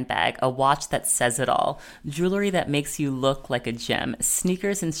head-turning handbag, a watch that says it all, jewelry that makes you look like a gem,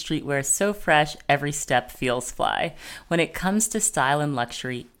 sneakers and streetwear so fresh, every step feels fly. When it comes to style and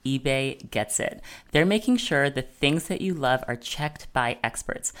luxury, eBay gets it. They're making sure the things that you love are checked by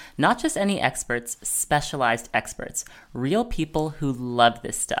experts. Not just any experts, specialized experts. Real people who love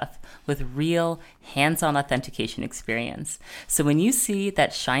this stuff with real hands-on authentication experience. So when you see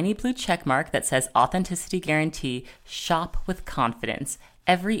that shiny blue check mark that says Authenticity Guarantee, shop with confidence.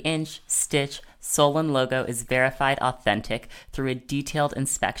 Every inch, stitch, sole, and logo is verified authentic through a detailed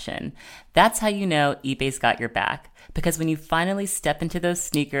inspection. That's how you know eBay's got your back. Because when you finally step into those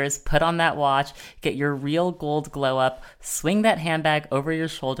sneakers, put on that watch, get your real gold glow up, swing that handbag over your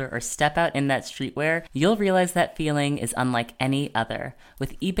shoulder, or step out in that streetwear, you'll realize that feeling is unlike any other.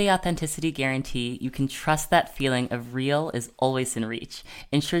 With eBay Authenticity Guarantee, you can trust that feeling of real is always in reach.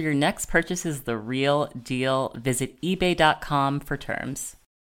 Ensure your next purchase is the real deal. Visit ebay.com for terms.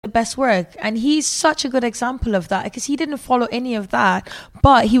 The best work, and he's such a good example of that because he didn't follow any of that,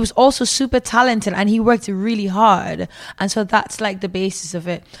 but he was also super talented and he worked really hard, and so that's like the basis of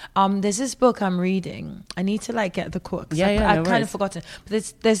it. There's this book I'm reading. I need to like get the quote. I've kind of forgotten,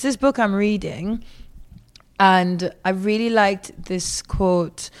 but there's this book I'm reading, and I really liked this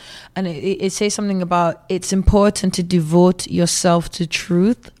quote, and it says something about it's important to devote yourself to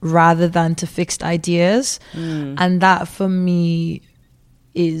truth rather than to fixed ideas, and that for me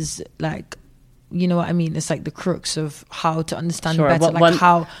is like, you know what I mean? It's like the crux of how to understand better.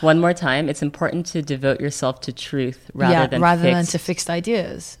 One more time, it's important to devote yourself to truth rather than to fixed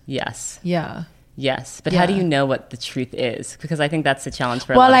ideas. Yes. Yeah. Yes, but how do you know what the truth is? Because I think that's the challenge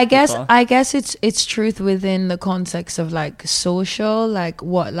for a lot of people. I guess it's truth within the context of like social, like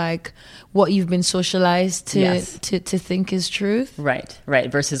what you've been socialized to think is truth. Right.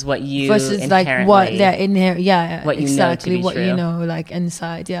 Versus what you versus like what they're in here. Yeah, what you exactly know to be what true. You know, like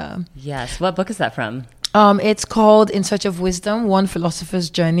inside. Yeah. Yes. What book is that from? It's called In Search of Wisdom, One Philosopher's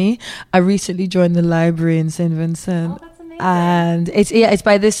Journey. I recently joined the library in St. Vincent. Oh, that's amazing. And it's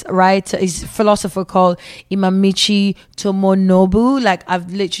by this writer, he's a philosopher called Imamichi Tomonobu. Like,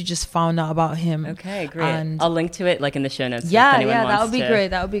 I've literally just found out about him. Okay, great. And I'll link to it like in the show notes. yeah, if anyone that wants would be to. great.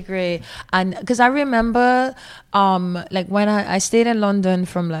 That would be great. And because I remember, like when I stayed in London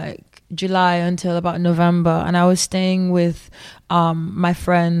from like July until about November, and I was staying with my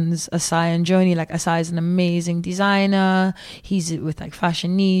friends Asai and Joni. Like, Asai is an amazing designer. He's with like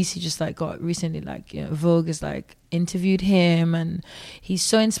Fashionista. He just like got recently, like, you know, Vogue has like interviewed him, and he's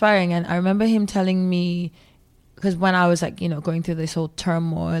so inspiring. And I remember him telling me, because when I was like, you know, going through this whole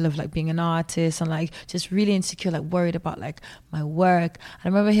turmoil of like being an artist and like just really insecure, like worried about like my work, I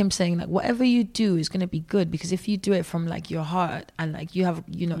remember him saying like, whatever you do is going to be good, because if you do it from like your heart and like you have,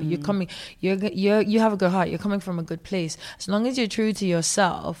 you know, you have a good heart, you're coming from a good place, as long as you're true to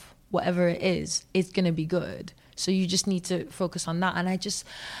yourself, whatever it is, it's going to be good. So you just need to focus on that. And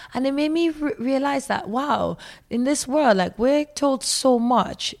it made me realize that, wow, in this world, like, we're told so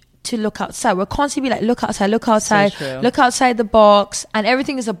much to look outside. We're constantly like, look outside, So look outside the box, and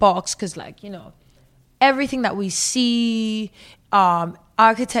everything is a box, because like, you know, everything that we see,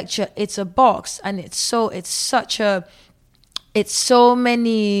 architecture, it's a box, and it's so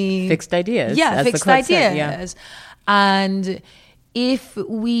many Fixed ideas. Yeah, as the fixed quote said, ideas. And if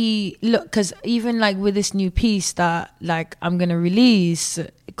we look, because even like with this new piece that like I'm gonna release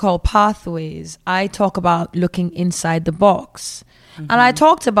called Pathways, I talk about looking inside the box. And I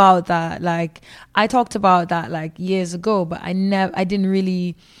talked about that like years ago, but I didn't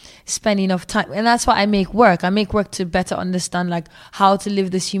really spend enough time. And that's why I make work to better understand like how to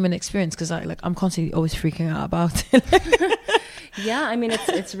live this human experience, because I'm constantly always freaking out about it. Yeah, I mean,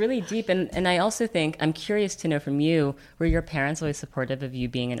 it's really deep. And I also think, I'm curious to know from you, were your parents always supportive of you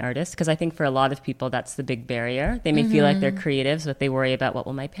being an artist? Because I think for a lot of people, that's the big barrier. They may feel like they're creatives, but they worry about what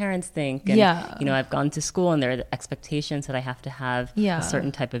will my parents think? And, you know, I've gone to school and there are the expectations that I have to have a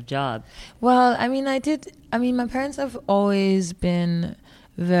certain type of job. Well, I mean, my parents have always been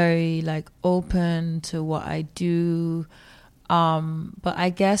very like open to what I do. But I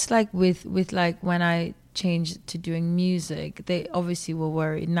guess like with like when I changed to doing music, they obviously were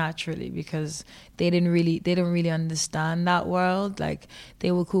worried naturally, because they didn't really understand that world. Like,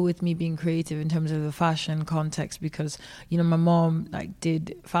 they were cool with me being creative in terms of the fashion context, because, you know, my mom like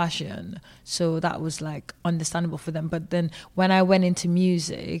did fashion, so that was like understandable for them. But then when I went into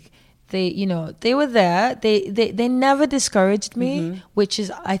music, they were there. They never discouraged me, which is,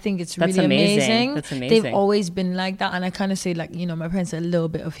 I think it's really amazing. That's amazing. They've always been like that. And I kind of say like, you know, my parents are a little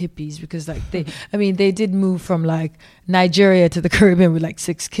bit of hippies, because like they did move from like Nigeria to the Caribbean with like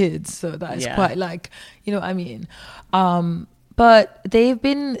 6 kids. So that is quite like, you know what I mean? But they've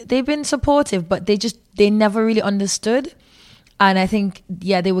been supportive, but they never really understood. And I think,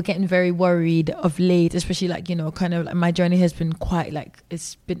 they were getting very worried of late, especially like, you know, kind of like my journey has been quite like,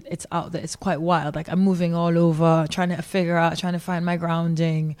 it's out there. It's quite wild. Like, I'm moving all over, trying to find my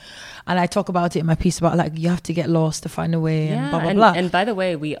grounding. And I talk about it in my piece about like, you have to get lost to find a way, and blah, blah, blah. And by the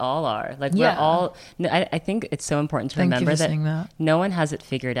way, we all are. Like, we're all, I think it's so important to remember that no one has it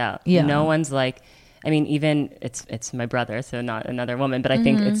figured out. Yeah. No one's like, I mean, even it's my brother, so not another woman, but I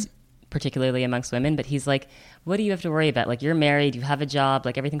think it's particularly amongst women, but he's like, what do you have to worry about? Like, you're married, you have a job,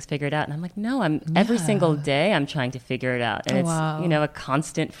 like everything's figured out. And I'm like, no, every single day I'm trying to figure it out. And it's, you know, a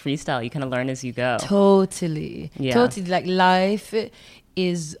constant freestyle. You kind of learn as you go. Totally. Yeah. Totally. Like, life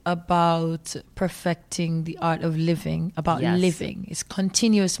is about perfecting the art of living, about living. It's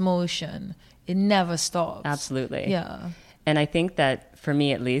continuous motion. It never stops. Absolutely. Yeah. And I think that for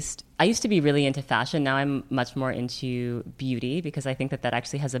me, at least, I used to be really into fashion. Now I'm much more into beauty, because I think that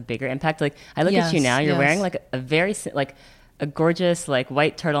actually has a bigger impact. Like, I look at you now, you're wearing like a very, like a gorgeous, like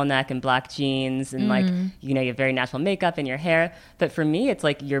white turtleneck and black jeans, and like, you know, you have very natural makeup in your hair. But for me, it's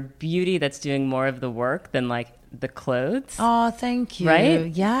like your beauty that's doing more of the work than like the clothes. Oh, thank you. Right?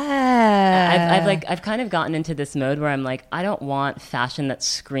 Yeah. I've kind of gotten into this mode where I'm like, I don't want fashion that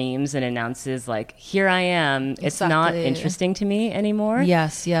screams and announces like, here I am. It's not interesting to me anymore.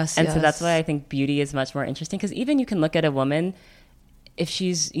 Yes. And so that's why I think beauty is much more interesting, because even you can look at a woman, if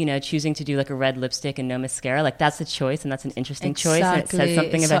she's, you know, choosing to do like a red lipstick and no mascara, like that's a choice, and that's an interesting choice, and it says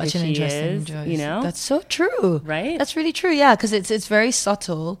something about who she is. You know, that's so true, right? That's really true. Yeah, because it's very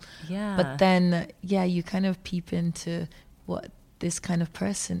subtle. Yeah, but then you kind of peep into what this kind of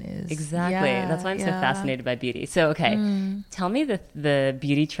person is. Exactly. That's why I'm so fascinated by beauty. So, okay, tell me the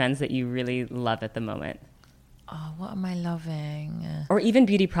beauty trends that you really love at the moment. Oh, what am I loving? Or even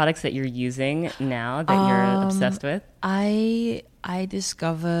beauty products that you're using now that you're obsessed with? I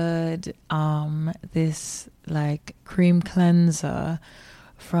discovered this like cream cleanser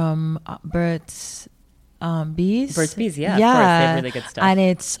from Burt's Bees. Burt's Bees, yeah, of course. They have really good stuff. And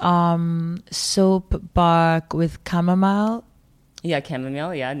it's soap bark with chamomile. Yeah,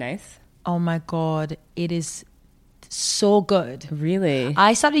 chamomile, yeah, nice. Oh my God, it is so good. Really?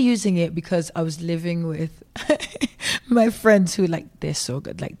 I started using it because I was living with my friends who like, they're so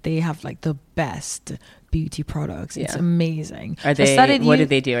good. Like they have like the best beauty products. It's amazing. Are they, what do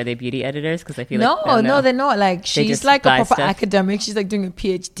they do? Are they beauty editors? Because I feel like... No, they're not. Like she's like a proper academic. She's like doing a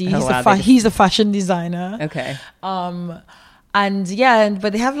PhD. He's a fashion designer. Okay. And yeah,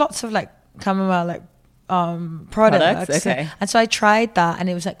 but they have lots of like chamomile like products. Okay. And so I tried that and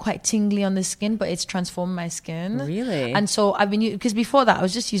it was like quite tingly on the skin, but it's transformed my skin. Really? And so I've been because before that I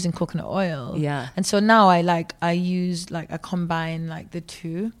was just using coconut oil. Yeah. And so now I use like I combine like the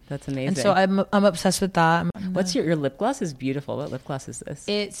two. That's amazing. And so I'm obsessed with that. What's your lip gloss is beautiful. What lip gloss is this?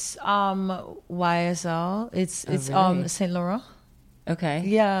 It's YSL. It's really? Saint Laurent. Okay.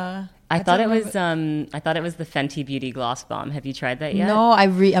 Yeah. I thought it was the Fenty Beauty Gloss Bomb. Have you tried that yet? No,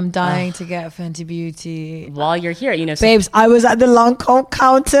 I'm dying to get Fenty Beauty. While you're here, you know, babes, I was at the Lancome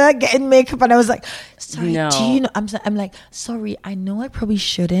counter getting makeup, and I was like, "Sorry, no. do you know?" I'm like, "Sorry, I know I probably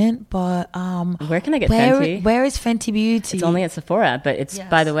shouldn't, but where can I get Fenty? Where is Fenty Beauty? It's only at Sephora, but it's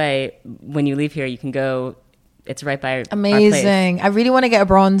by the way, when you leave here, you can go. It's right by amazing. Our place. I really want to get a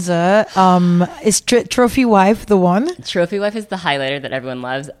bronzer. Is Trophy Wife the one? Trophy Wife is the highlighter that everyone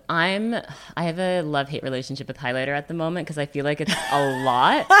loves. I have a love-hate relationship with highlighter at the moment because I feel like it's a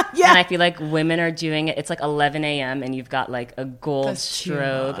lot. Yeah. And I feel like women are doing it. It's like 11 a.m. and you've got like a gold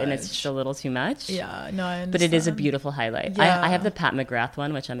strobe and it's just a little too much. Yeah, no, I understand. But it is a beautiful highlight. Yeah. I have the Pat McGrath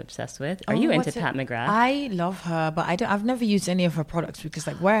one, which I'm obsessed with. Are you into Pat McGrath? I love her, but I've never used any of her products because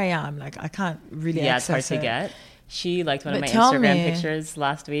like where I am, like I can't really access it's hard to get. She liked one of my Instagram pictures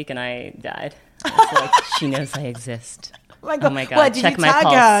last week and I died. I was like, she knows I exist. Oh my God. What, did you tag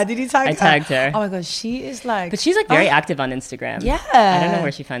her? Did you tag her? I tagged her. Oh my God, she is like... But she's like very active on Instagram. Yeah. I don't know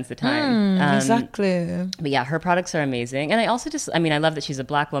where she finds the time. Exactly. But yeah, her products are amazing. And I also I love that she's a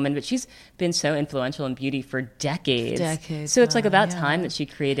Black woman, but she's been so influential in beauty for decades. So it's like about time that she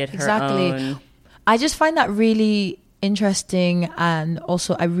created her own... I just find that really interesting, and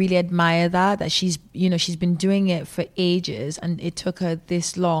also I really admire that she's been doing it for ages and it took her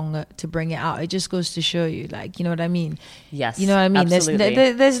this long to bring it out. It just goes to show you, like, you know what I mean? Yes, you know what I mean?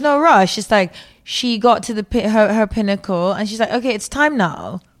 absolutely. There's no rush. It's like she got to her pinnacle and she's like, okay, it's time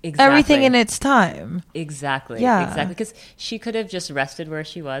now. Exactly. Everything in its time. Exactly. Yeah. Exactly. Because she could have just rested where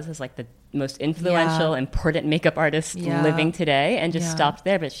she was as like the most influential, important makeup artist living today and just stopped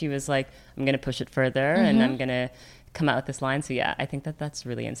there. But she was like, I'm going to push it further and I'm going to come out with this line. So yeah, I think that's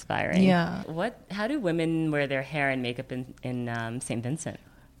really inspiring. Yeah. How do women wear their hair and makeup in St. Vincent?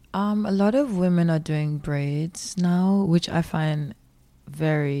 A lot of women are doing braids now, which I find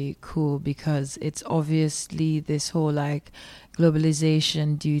very cool because it's obviously this whole like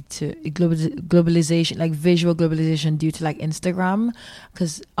globalization due to globalization, like visual globalization due to like Instagram.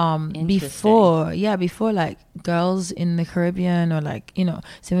 Because before like girls in the Caribbean or like, you know,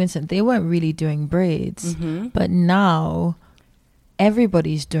 St. Vincent, they weren't really doing braids, but now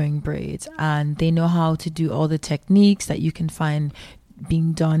everybody's doing braids and they know how to do all the techniques that you can find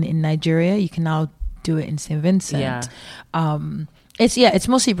being done in Nigeria. You can now do it in St. Vincent. It's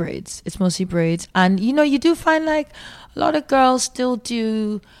mostly braids. And you know, you do find like a lot of girls still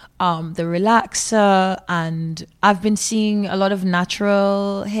do the relaxer, and I've been seeing a lot of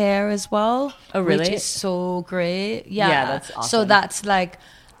natural hair as well. Oh really? Which is so great. Yeah, that's awesome. So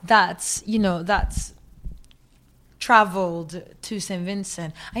that's traveled to St.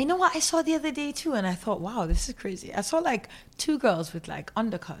 Vincent. And you know what I saw the other day too, and I thought, wow, this is crazy. I saw like 2 girls with like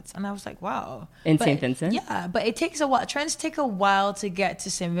undercuts, and I was like, wow. In St. Vincent? Yeah, but it takes a while. Trends take a while to get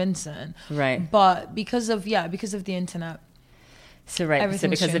to St. Vincent. Right. But because of the internet. So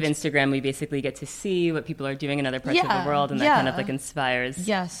because of Instagram, we basically get to see what people are doing in other parts of the world, and that kind of like inspires.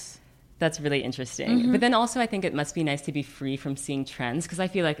 Yes. That's really interesting. But then also I think it must be nice to be free from seeing trends, because I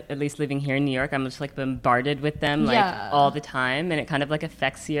feel like, at least living here in New York, I'm just like bombarded with them like all the time, and it kind of like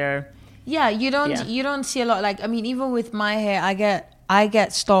affects your... Yeah, you don't see a lot. Like, I mean, even with my hair, I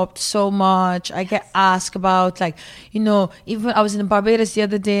get stopped so much. I get asked about, like, you know, even I was in Barbados the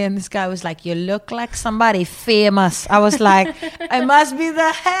other day and this guy was like, you look like somebody famous. I was like, it must be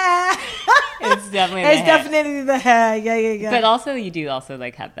the hair. It's definitely the hair. Definitely the hair. Yeah. But also you do also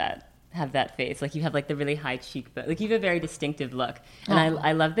like have that have that face. Like you have like the really high cheekbone. Like you have a very distinctive look. And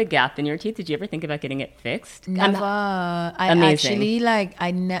I love the gap in your teeth. Did you ever think about getting it fixed? Never. I actually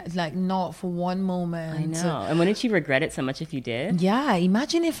not for one moment. I know. And wouldn't you regret it so much if you did? Yeah.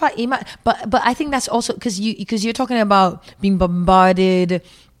 Imagine if but I think that's also because you're talking about being bombarded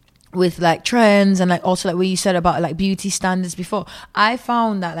with like trends and like also like what you said about like beauty standards before. I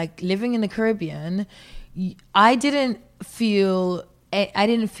found that like living in the Caribbean, I didn't feel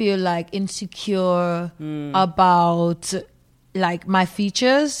like insecure about like my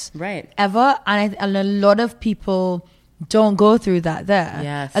features, right? Ever. And a lot of people don't go through that there.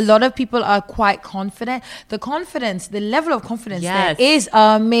 Yes. A lot of people are quite confident. The level of confidence yes. there is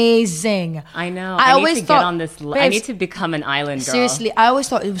amazing. I know. I always need to get on this. Babes, I need to become an island girl. Seriously, I always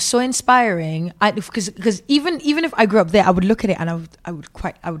thought it was so inspiring. Because even if I grew up there, I would look at it and I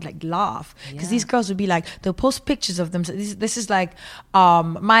would like laugh because these girls would be like, they'll post pictures of them. So this is like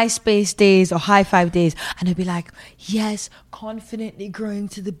MySpace days or High Five days, and they'll be like, yes, confidently growing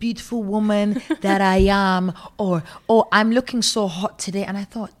to the beautiful woman that I am, or I'm looking so hot today. And I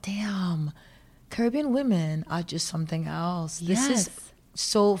thought, damn, Caribbean women are just something else. Yes. This is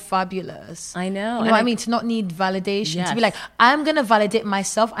so fabulous. I know. You know what I mean? To not need validation. Yes. To be like, I'm going to validate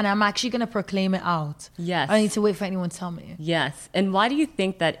myself and I'm actually going to proclaim it out. Yes. I don't need to wait for anyone to tell me. Yes. And why do you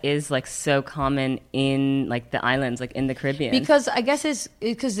think that is like so common in like the islands, like in the Caribbean? Because I guess it's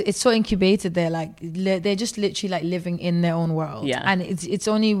because it's so incubated there. Like they're just literally like living in their own world. Yeah. And it's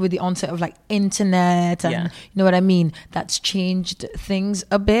only with the onset of like internet and you know what I mean, that's changed things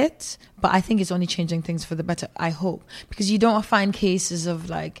a bit. But I think it's only changing things for the better, I hope. Because you don't find cases of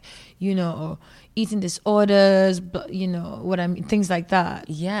like, you know, eating disorders, but you know what I mean, things like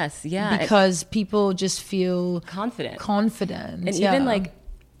that. Yes, yeah. Because people just feel confident. And even like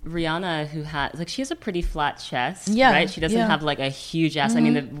Rihanna, who has like, she has a pretty flat chest, yeah, right? She doesn't have like a huge ass. I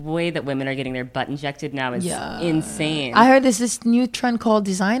mean, the way that women are getting their butt injected now is insane. I heard there's this new trend called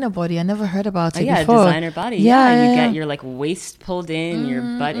designer body. I never heard about it before. Designer body. Yeah, you get your like waist pulled in, your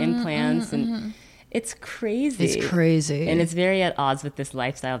butt implants, and it's crazy. It's crazy. And it's very at odds with this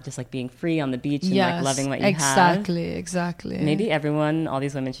lifestyle of just like being free on the beach and like loving what you have. Exactly. Maybe all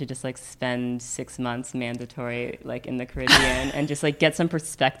these women should just like spend 6 months mandatory like in the Caribbean and just like get some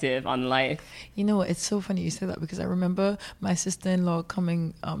perspective on life. You know what? It's so funny you say that because I remember my sister-in-law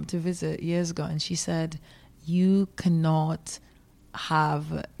coming to visit years ago and she said, you can't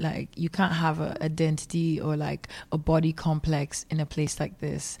have an identity or like a body complex in a place like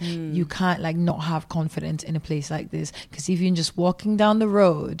this. You can't like not have confidence in a place like this because even just walking down the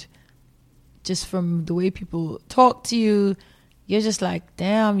road, just from the way people talk to you, you're just like,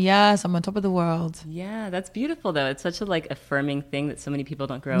 damn, yes, I'm on top of the world. Yeah, that's beautiful though. It's such a like affirming thing that so many people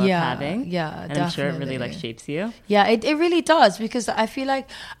don't grow up having. Yeah, and definitely. I'm sure it really like shapes you. Yeah, it really does because I feel like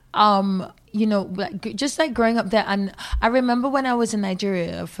you know, like, just like growing up there. And I remember when I was in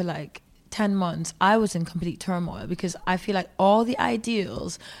Nigeria for like 10 months, I was in complete turmoil because I feel like all the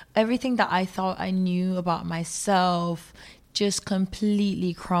ideals, everything that I thought I knew about myself just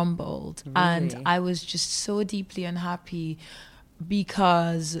completely crumbled. Really? And I was just so deeply unhappy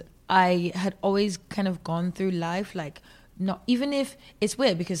because I had always kind of gone through life like, not even if it's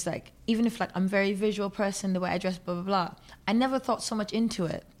weird because like even if like I'm a very visual person, the way I dress, blah blah blah, I never thought so much into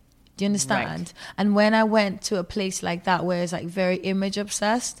it. Do you understand? Right. And when I went to a place like that where it's like very image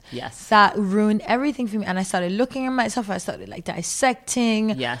obsessed, that ruined everything for me. And I started looking at myself, I started like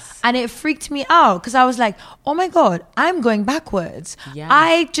dissecting. And it freaked me out because I was like, oh my God, I'm going backwards.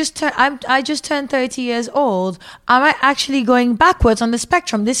 I just turned 30 years old. Am I actually going backwards on the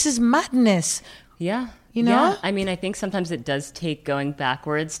spectrum? This is madness. Yeah. You know? Yeah. I mean, I think sometimes it does take going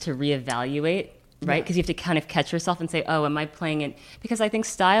backwards to reevaluate, right? Because you have to kind of catch yourself and say, oh, am I playing it? Because I think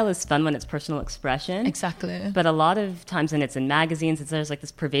style is fun when it's personal expression. Exactly. But a lot of times when it's in magazines, there's like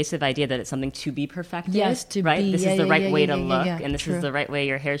this pervasive idea that it's something to be perfected. Yes, to right? be. This is the right way to look. And this True. is the right way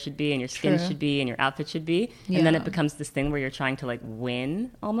your hair should be and your skin should be and your outfit should be. And then it becomes this thing where you're trying to like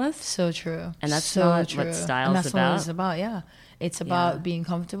win almost. So true. And that's so not what style's about. And that's what it's about, yeah. It's about being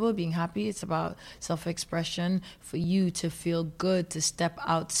comfortable, being happy. It's about self-expression for you to feel good, to step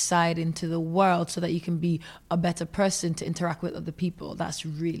outside into the world so that you can be a better person to interact with other people. That's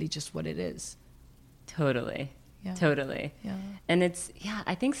really just what it is. Totally. Yeah. Totally. Yeah. And it's,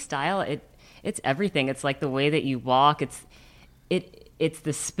 I think style, it's everything. It's like the way that you walk. It's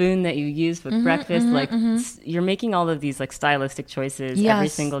the spoon that you use with breakfast. You're making all of these like stylistic choices every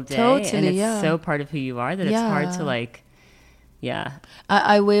single day. Totally, and it's so part of who you are that it's hard to like,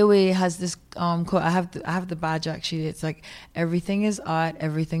 Ai Weiwei has this quote. I have the badge actually. It's like everything is art,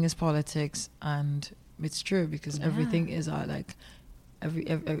 everything is politics, and it's true because everything is art. Like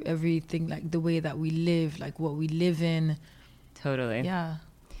everything, like the way that we live, like what we live in. Totally. Yeah.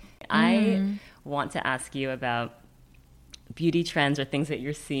 I want to ask you about beauty trends or things that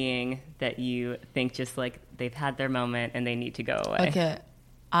you're seeing that you think just like they've had their moment and they need to go away. Okay.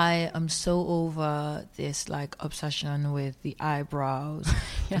 I am so over this like obsession with the eyebrows,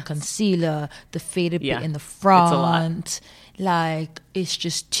 the concealer, the faded bit in the front. It's a lot. Like it's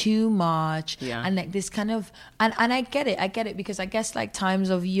just too much. Yeah. And like this kind of and I get it because I guess like times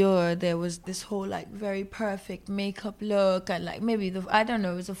of yore there was this whole like very perfect makeup look, and like maybe I don't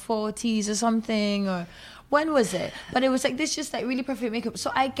know, it was the 40s or something, or when was it? But it was like this just like really perfect makeup.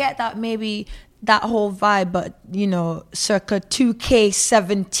 So I get that maybe that whole vibe, but you know, circa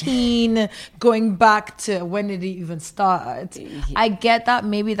 2K17 going back to when did it even start? I get that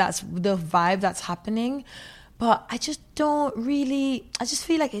maybe that's the vibe that's happening, but I just don't really, I just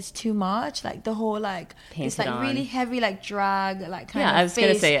feel like it's too much, like the whole like it's like really heavy like drag like kind of I was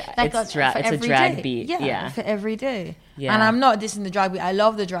gonna say like it's a drag beat for every day. And I'm not dissing the drag beat, I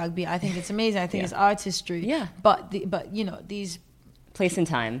love the drag beat, I think it's amazing, I think it's artistry, but you know, these place and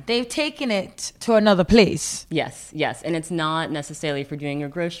time, they've taken it to another place. Yes, and it's not necessarily for doing your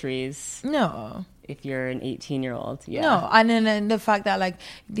groceries. No, if you're an 18-year-old. No, and then the fact that like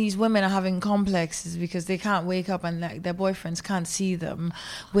these women are having complexes because they can't wake up and like their boyfriends can't see them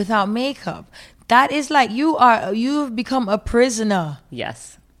without makeup. That is like you've become a prisoner.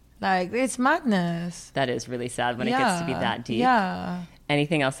 Yes. Like it's madness. That is really sad when it gets to be that deep. Yeah.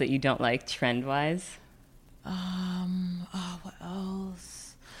 Anything else that you don't like trend-wise? What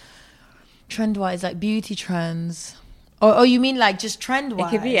else? Trend-wise, like beauty trends. Oh, you mean like just trend-wise?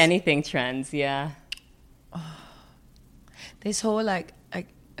 It could be anything trends, yeah. This whole like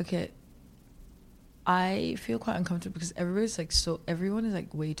okay, I feel quite uncomfortable because everyone is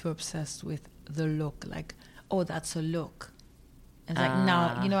like way too obsessed with the look. Like, oh, that's a look. And it's like,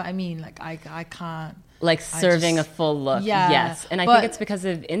 now, you know what I mean? Like, I can't. Like serving a full look. Yeah, yes. And I think it's because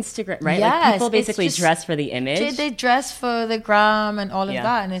of Instagram, right? Yes, like people basically dress for the image. They dress for the gram and all of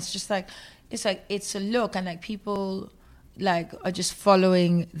that. And it's just like, it's a look. And like people like are just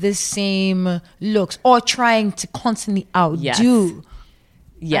following the same looks or trying to constantly outdo.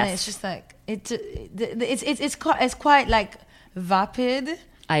 Yes. And it's just like, it's quite like vapid.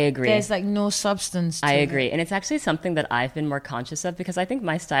 I agree. There's like no substance to it. I agree. And it's actually something that I've been more conscious of because I think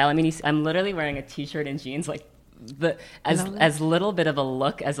my style, I mean, I'm literally wearing a t-shirt and jeans, like as little bit of a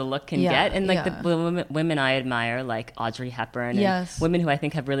look as a look can get. And like the women I admire, like Audrey Hepburn and women who I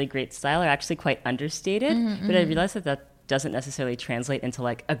think have really great style are actually quite understated. But I realize that doesn't necessarily translate into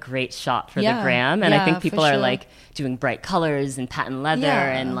like a great shot for the gram. And I think people are like doing bright colors and patent leather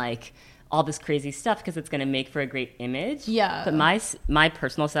and like all this crazy stuff because it's going to make for a great image. Yeah. But my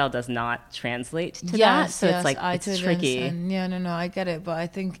personal style does not translate to that. So it's like, it's tricky. No, I get it. But I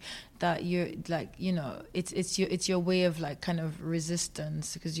think that you're like, you know, it's your way of like kind of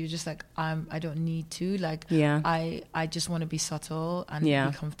resistance because you're just like, I don't need to. Like, I just want to be subtle and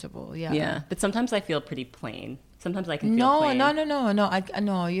be comfortable. Yeah. But sometimes I feel pretty plain. Sometimes I can feel plain.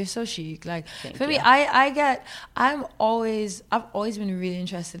 No, you're so chic. Like for me, I've always been really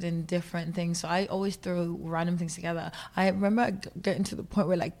interested in different things. So I always throw random things together. I remember getting to the point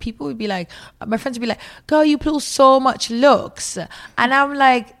where like people would be like, my friends would be like, girl, you pull so much looks. And I'm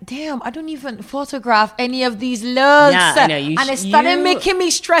like, damn, I don't even photograph any of these looks. Yeah, I know. And it started making me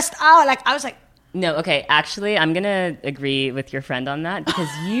stressed out. Like I was like, no, okay. Actually, I'm going to agree with your friend on that because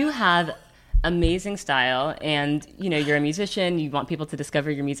you have amazing style and you know you're a musician, you want people to discover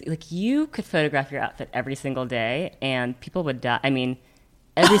your music. Like you could photograph your outfit every single day and people would die. I mean,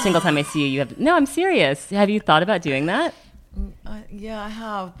 every single time I see you have I'm serious. Have you thought about doing that? Yeah, I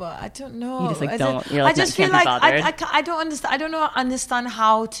have, but I don't know. You just like don't. You're like, I just feel like I don't understand. I don't understand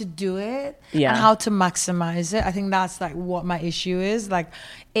how to do it and how to maximize it. I think that's like what my issue is. Like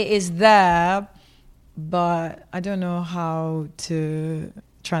it is there, but I don't know how to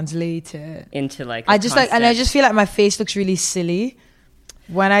translate it into like I just like, and I just feel like my face looks really silly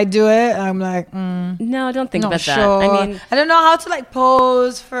when I do it. I'm like no, don't think about that. I mean, I don't know how to like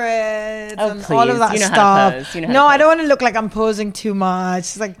pose for it and please. all of that you know stuff. How to pose. You know how to I don't want to look like I'm posing too much.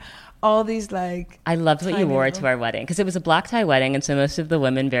 It's like all these like I loved what you wore to our wedding because it was a black tie wedding, and so most of the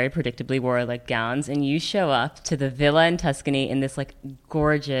women very predictably wore like gowns, and you show up to the villa in Tuscany in this like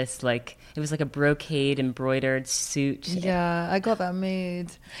gorgeous, like it was like a brocade embroidered suit. Yeah, I got that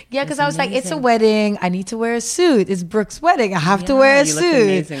made. Yeah, because I was like, it's a wedding, I need to wear a suit. It's Brooke's wedding, I have to wear a suit.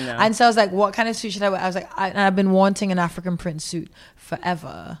 Amazing, though. And so I was like, what kind of suit should I wear? I was like, I've been wanting an African print suit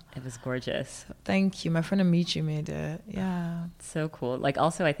forever. It was gorgeous. Thank you. My friend Amici made it. Yeah. So cool. Like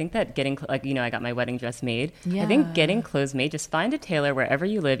also I think that that like, I got my wedding dress made. I think getting clothes made, just find a tailor wherever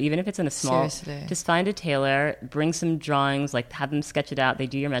you live, even if it's in a small, just find a tailor, bring some drawings, like have them sketch it out. They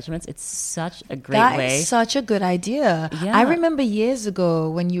do your measurements. It's such a great way. That is such a good idea. Yeah. I remember years ago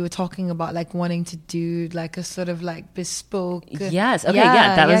when you were talking about like wanting to do like a sort of like bespoke. Yes. Okay.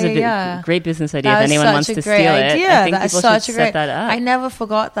 Yeah. That was a great business idea. If anyone wants to steal it, I think people should set that up. I never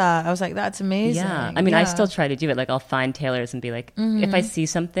forgot that. I was like, that's amazing. Yeah. I mean, I still try to do it. Like I'll find tailors and be like, if I see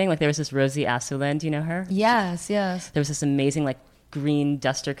something, like there was this Rosie Asuland, do you know her? Yes. There was this amazing like green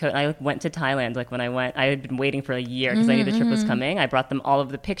duster coat. I went to Thailand. Like when I went, I had been waiting for a year because I knew the trip was coming. I brought them all of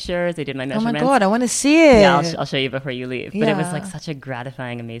the pictures. They did my measurements. Oh my God, I want to see it. Yeah, I'll show you before you leave. But it was like such a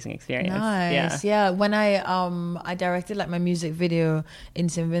gratifying, amazing experience. Nice. Yeah. When I directed like my music video in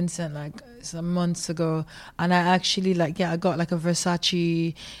St. Vincent like some months ago, and I actually I got like a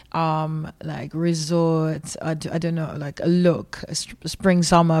Versace like resort, I don't know, like a look, a spring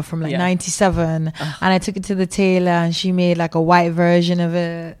summer from like 97, and I took it to the tailor and she made like a white version of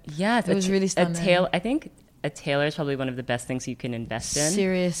it. Yeah, it was really stunning. I think a tailor is probably one of the best things you can invest in.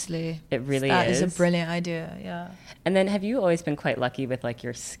 Seriously. It really That is. is a brilliant idea, yeah. And then have you always been quite lucky with like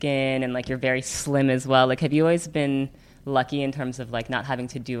your skin and like you're very slim as well? Like have you always been lucky in terms of like not having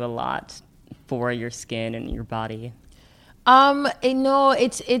to do a lot for your skin and your body?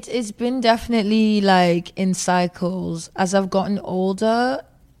 It's been definitely like in cycles. As I've gotten older,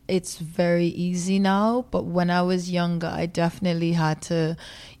 it's very easy now, but when I was younger, I definitely had to,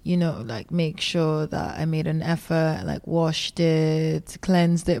 like make sure that I made an effort, like washed it,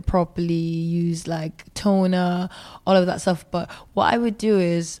 cleansed it properly, used like toner, all of that stuff. But what I would do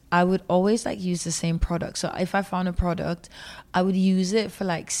is I would always like use the same product. So if I found a product, I would use it for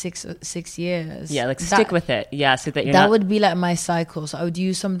like six years. Yeah, like stick with it. Yeah, so that that would be like my cycle. So I would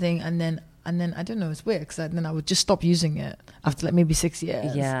use something and then I don't know, it's weird because then I would just stop using it after like maybe 6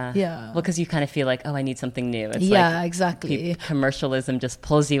 years. Yeah. Well, because you kind of feel like, oh, I need something new. It's exactly. Commercialism just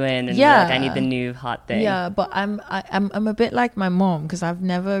pulls you in and you're like, I need the new hot thing. Yeah, but I'm a bit like my mom because I've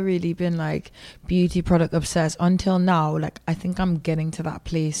never really been like beauty product obsessed until now. Like I think I'm getting to that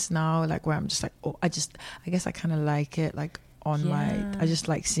place now, like where I'm just like, I guess I kind of like it, like I just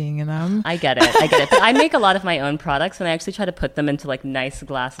like seeing them. I get it. But I make a lot of my own products and I actually try to put them into like nice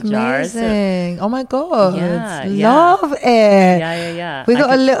glass jars. Amazing. Oh my God. Love it. Yeah. We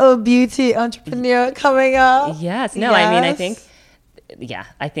got a little beauty entrepreneur coming up. Yes. No, yes. I mean,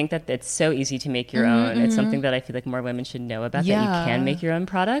 I think that it's so easy to make your own. It's something that I feel like more women should know about, that you can make your own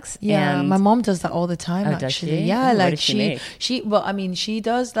products. Yeah, and my mom does that all the time, actually. Does she? Yeah, like what does she make? She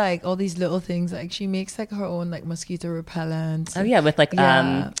does like all these little things. Like she makes like her own like mosquito repellent. Oh yeah, with like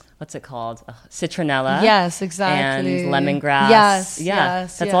what's it called? Citronella. Yes, exactly. And lemongrass.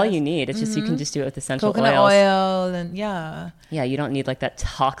 Yes. That's all you need. It's just you can just do it with essential coconut oils. oil and Yeah, you don't need like that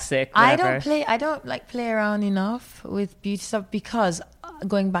toxic whatever. I don't like play around enough with beauty stuff because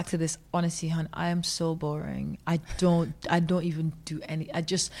going back to this, honestly, hon, I am so boring. I don't even do any. I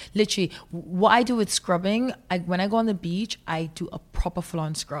just literally what I do with scrubbing. When I go on the beach, I do a proper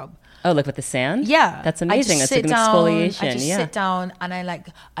full-on scrub. Oh, like with the sand? Yeah, that's amazing. That's like an exfoliation. I just sit down and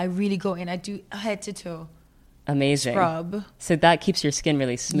I really go in. I do head to toe. Amazing. Scrub. So that keeps your skin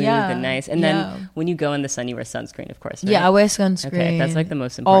really smooth and nice. And then when you go in the sun, you wear sunscreen, of course, right? Yeah, I wear sunscreen. Okay, that's like the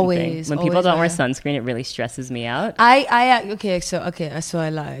most important thing. When people don't wear sunscreen, it really stresses me out. So I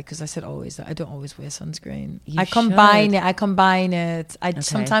lie because I said always. I don't always wear sunscreen. I combine it.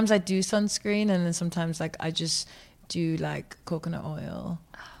 Sometimes I do sunscreen and then sometimes like I just do like coconut oil.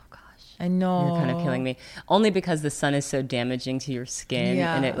 I know. You're kind of killing me. Only because the sun is so damaging to your skin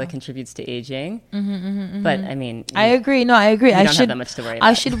and it like contributes to aging. But I mean, I agree. No, I agree. You don't have that much to worry about.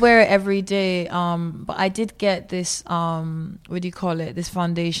 I should wear it every day. But I did get this, what do you call it? This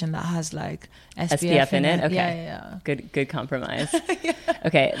foundation that has like SPF in it. Okay. Yeah. Good compromise.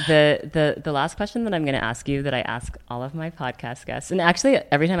 Okay. The last question that I'm going to ask you, that I ask all of my podcast guests, and actually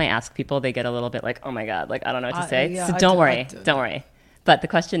every time I ask people, they get a little bit like, oh my God, like I don't know what to say. So don't worry. But the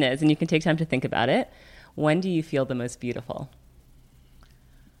question is, and you can take time to think about it, when do you feel the most beautiful?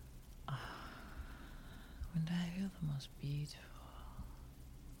 When do I feel the most beautiful?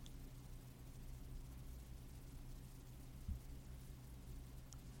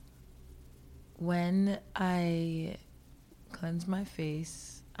 When I cleanse my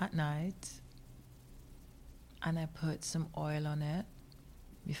face at night and I put some oil on it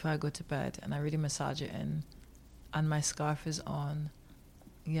before I go to bed and I really massage it in and my scarf is on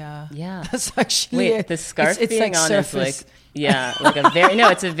Yeah. Yeah. That's actually Wait, the scarf it's being like on surface. is like, yeah, like a very, no,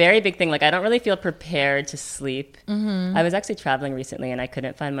 it's a very big thing. Like, I don't really feel prepared to sleep. Mm-hmm. I was actually traveling recently and I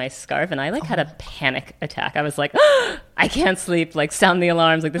couldn't find my scarf and I like had a panic attack. I was like, I can't sleep, like sound the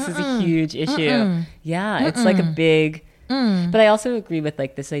alarms. Like, this is a huge issue. Yeah, it's like a big, but I also agree with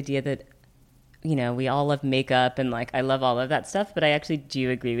like this idea that, you know, we all love makeup and like I love all of that stuff, but I actually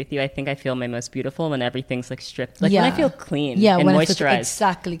do agree with you. I think I feel my most beautiful when everything's like stripped, like when I feel clean and when moisturized.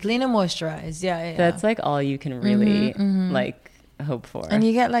 exactly, clean and moisturized. Yeah. That's like all you can really like hope for. And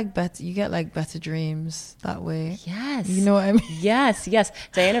you get like better dreams that way. Yes. You know what I mean? Yes.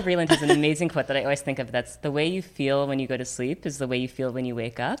 Diana Vreeland has an amazing quote that I always think of. That's the way you feel when you go to sleep is the way you feel when you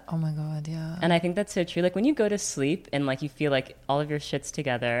wake up. Oh my God, yeah. And I think that's so true. Like when you go to sleep and like you feel like all of your shit's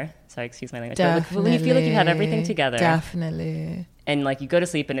together. Sorry, excuse my language. Definitely. But when you feel like you have everything together. Definitely. And like you go to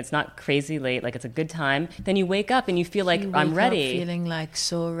sleep and it's not crazy late, like it's a good time. Then you wake up and you feel like I'm ready. Feeling like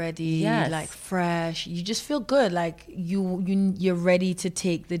so ready, like fresh. You just feel good, like you're ready to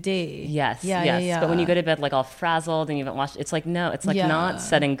take the day. Yes. But when you go to bed like all frazzled and you haven't washed, it's like no, it's like not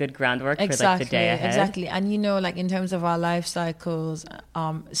setting good groundwork for like the day ahead. Exactly. And you know, like in terms of our life cycles,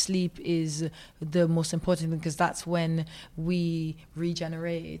 sleep is the most important thing because that's when we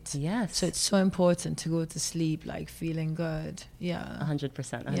regenerate. Yes. So it's so important to go to sleep like feeling good. Yeah.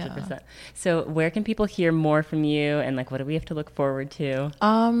 100%. So where can people hear more from you and like what do we have to look forward to?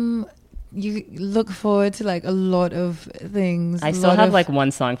 You look forward to like a lot of things. I still have like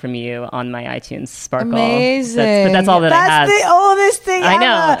one song from you on my iTunes Sparkle. Amazing. But that's all that I have. That's the oldest thing I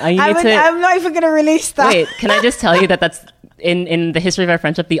know. I'm not even going to release that. Wait, can I just tell you that that's in the history of our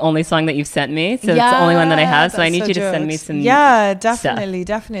friendship the only song that you've sent me? So it's the only one that I have. So I need you to send me some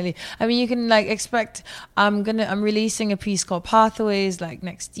definitely. I mean, you can like expect I'm releasing a piece called Pathways like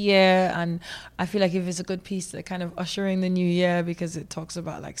next year, and I feel like if it's a good piece to kind of usher in the new year because it talks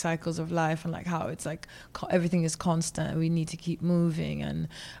about like cycles of life and like how it's like everything is constant and we need to keep moving, and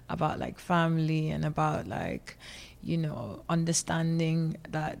about like family and about like, you know, understanding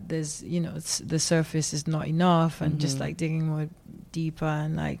that there's, you know, the surface is not enough, and just like digging more deeper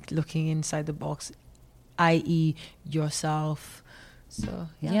and like looking inside the box, i.e. yourself. So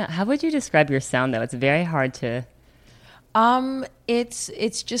yeah. How would you describe your sound though? It's very hard to.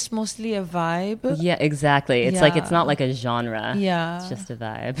 It's just mostly a vibe. Yeah, exactly. It's like it's not like a genre. Yeah, it's just a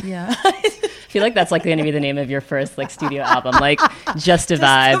vibe. Yeah. I feel like that's like going to be the name of your first like studio album, like just a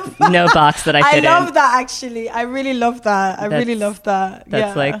vibe, no box that I fit in. I love that actually. I really love that.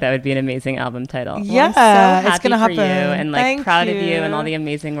 That's like that would be an amazing album title. Yeah, well, I'm so happy it's gonna happen. For you and like Thank proud you. of you and all the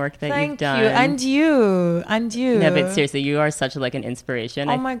amazing work that you've done. And you. No, but seriously, you are such like an inspiration.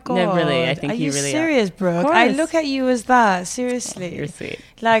 Oh my God. No, really, I think you really serious, Brooke? I look at you as that. Seriously, you're sweet.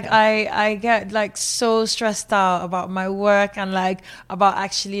 Like I get like so stressed out about my work and like about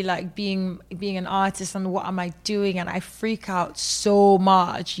actually like being an artist and what am I doing, and I freak out so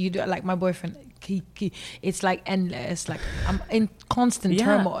much. You do like my boyfriend. It's like endless. Like I'm in constant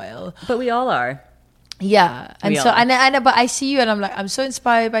turmoil. But we all are. Yeah, and so but I see you and I'm like, I'm so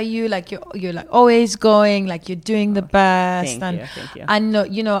inspired by you. Like you're like always going, like you're doing the best. Thank you. I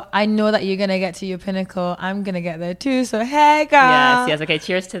know that you're gonna get to your pinnacle. I'm gonna get there too. So hey, girl. Yes. Okay,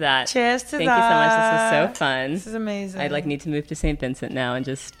 cheers to that. Cheers to that. Thank you so much. This was so fun. This is amazing. I like need to move to St. Vincent now and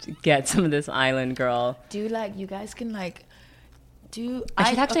just get some of this island girl. Do like you guys can like do. I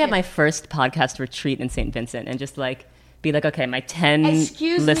should actually have my first podcast retreat in St. Vincent and just like. Be like, okay, my 10 listeners.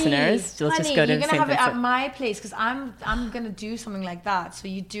 Honey, let's just go to you're gonna St. have Vincent. it at my place because I'm gonna do something like that. So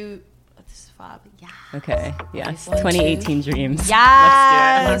you do. This is fab. Yeah. Okay. Yeah. 2018 dreams.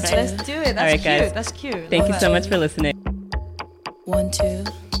 Yeah. Let's do it. That's all right, cute. guys. That's cute. Thank you so much for listening. 1, 2,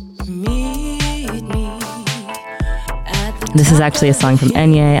 meet me. This is actually a song from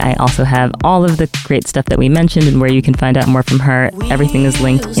Enye. I also have all of the great stuff that we mentioned and where you can find out more from her. Everything is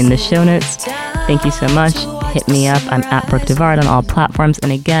linked in the show notes. Thank you so much. Hit me up. I'm at Brooke Devard on all platforms.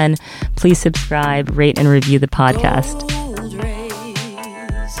 And again, please subscribe, rate, and review the podcast.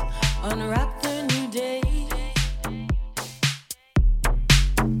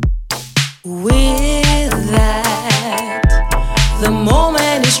 With that, the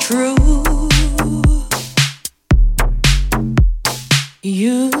moment is true.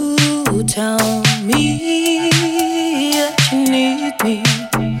 You tell me that you need me,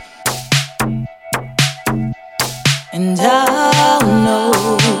 and I'll know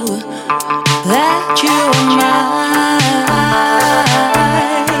that you're mine.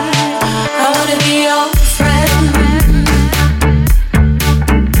 I wanna be your friend.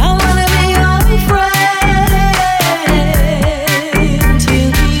 I wanna be your friend till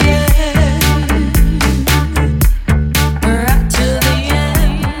the end, right till the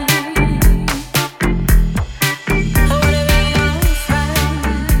end.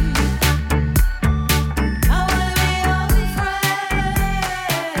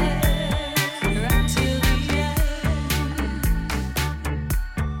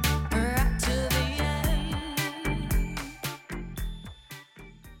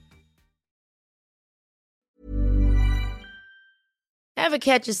 Ever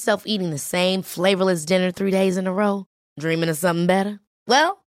catch yourself eating the same flavorless dinner 3 days in a row? Dreaming of something better?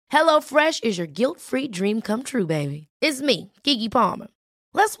 Well, HelloFresh is your guilt-free dream come true, baby. It's me, Keke Palmer.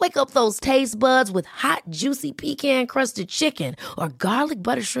 Let's wake up those taste buds with hot, juicy pecan-crusted chicken or garlic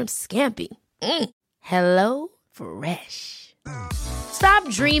butter shrimp scampi. Hello Fresh. Stop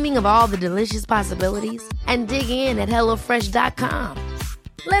dreaming of all the delicious possibilities and dig in at HelloFresh.com.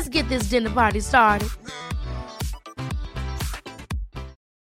 Let's get this dinner party started.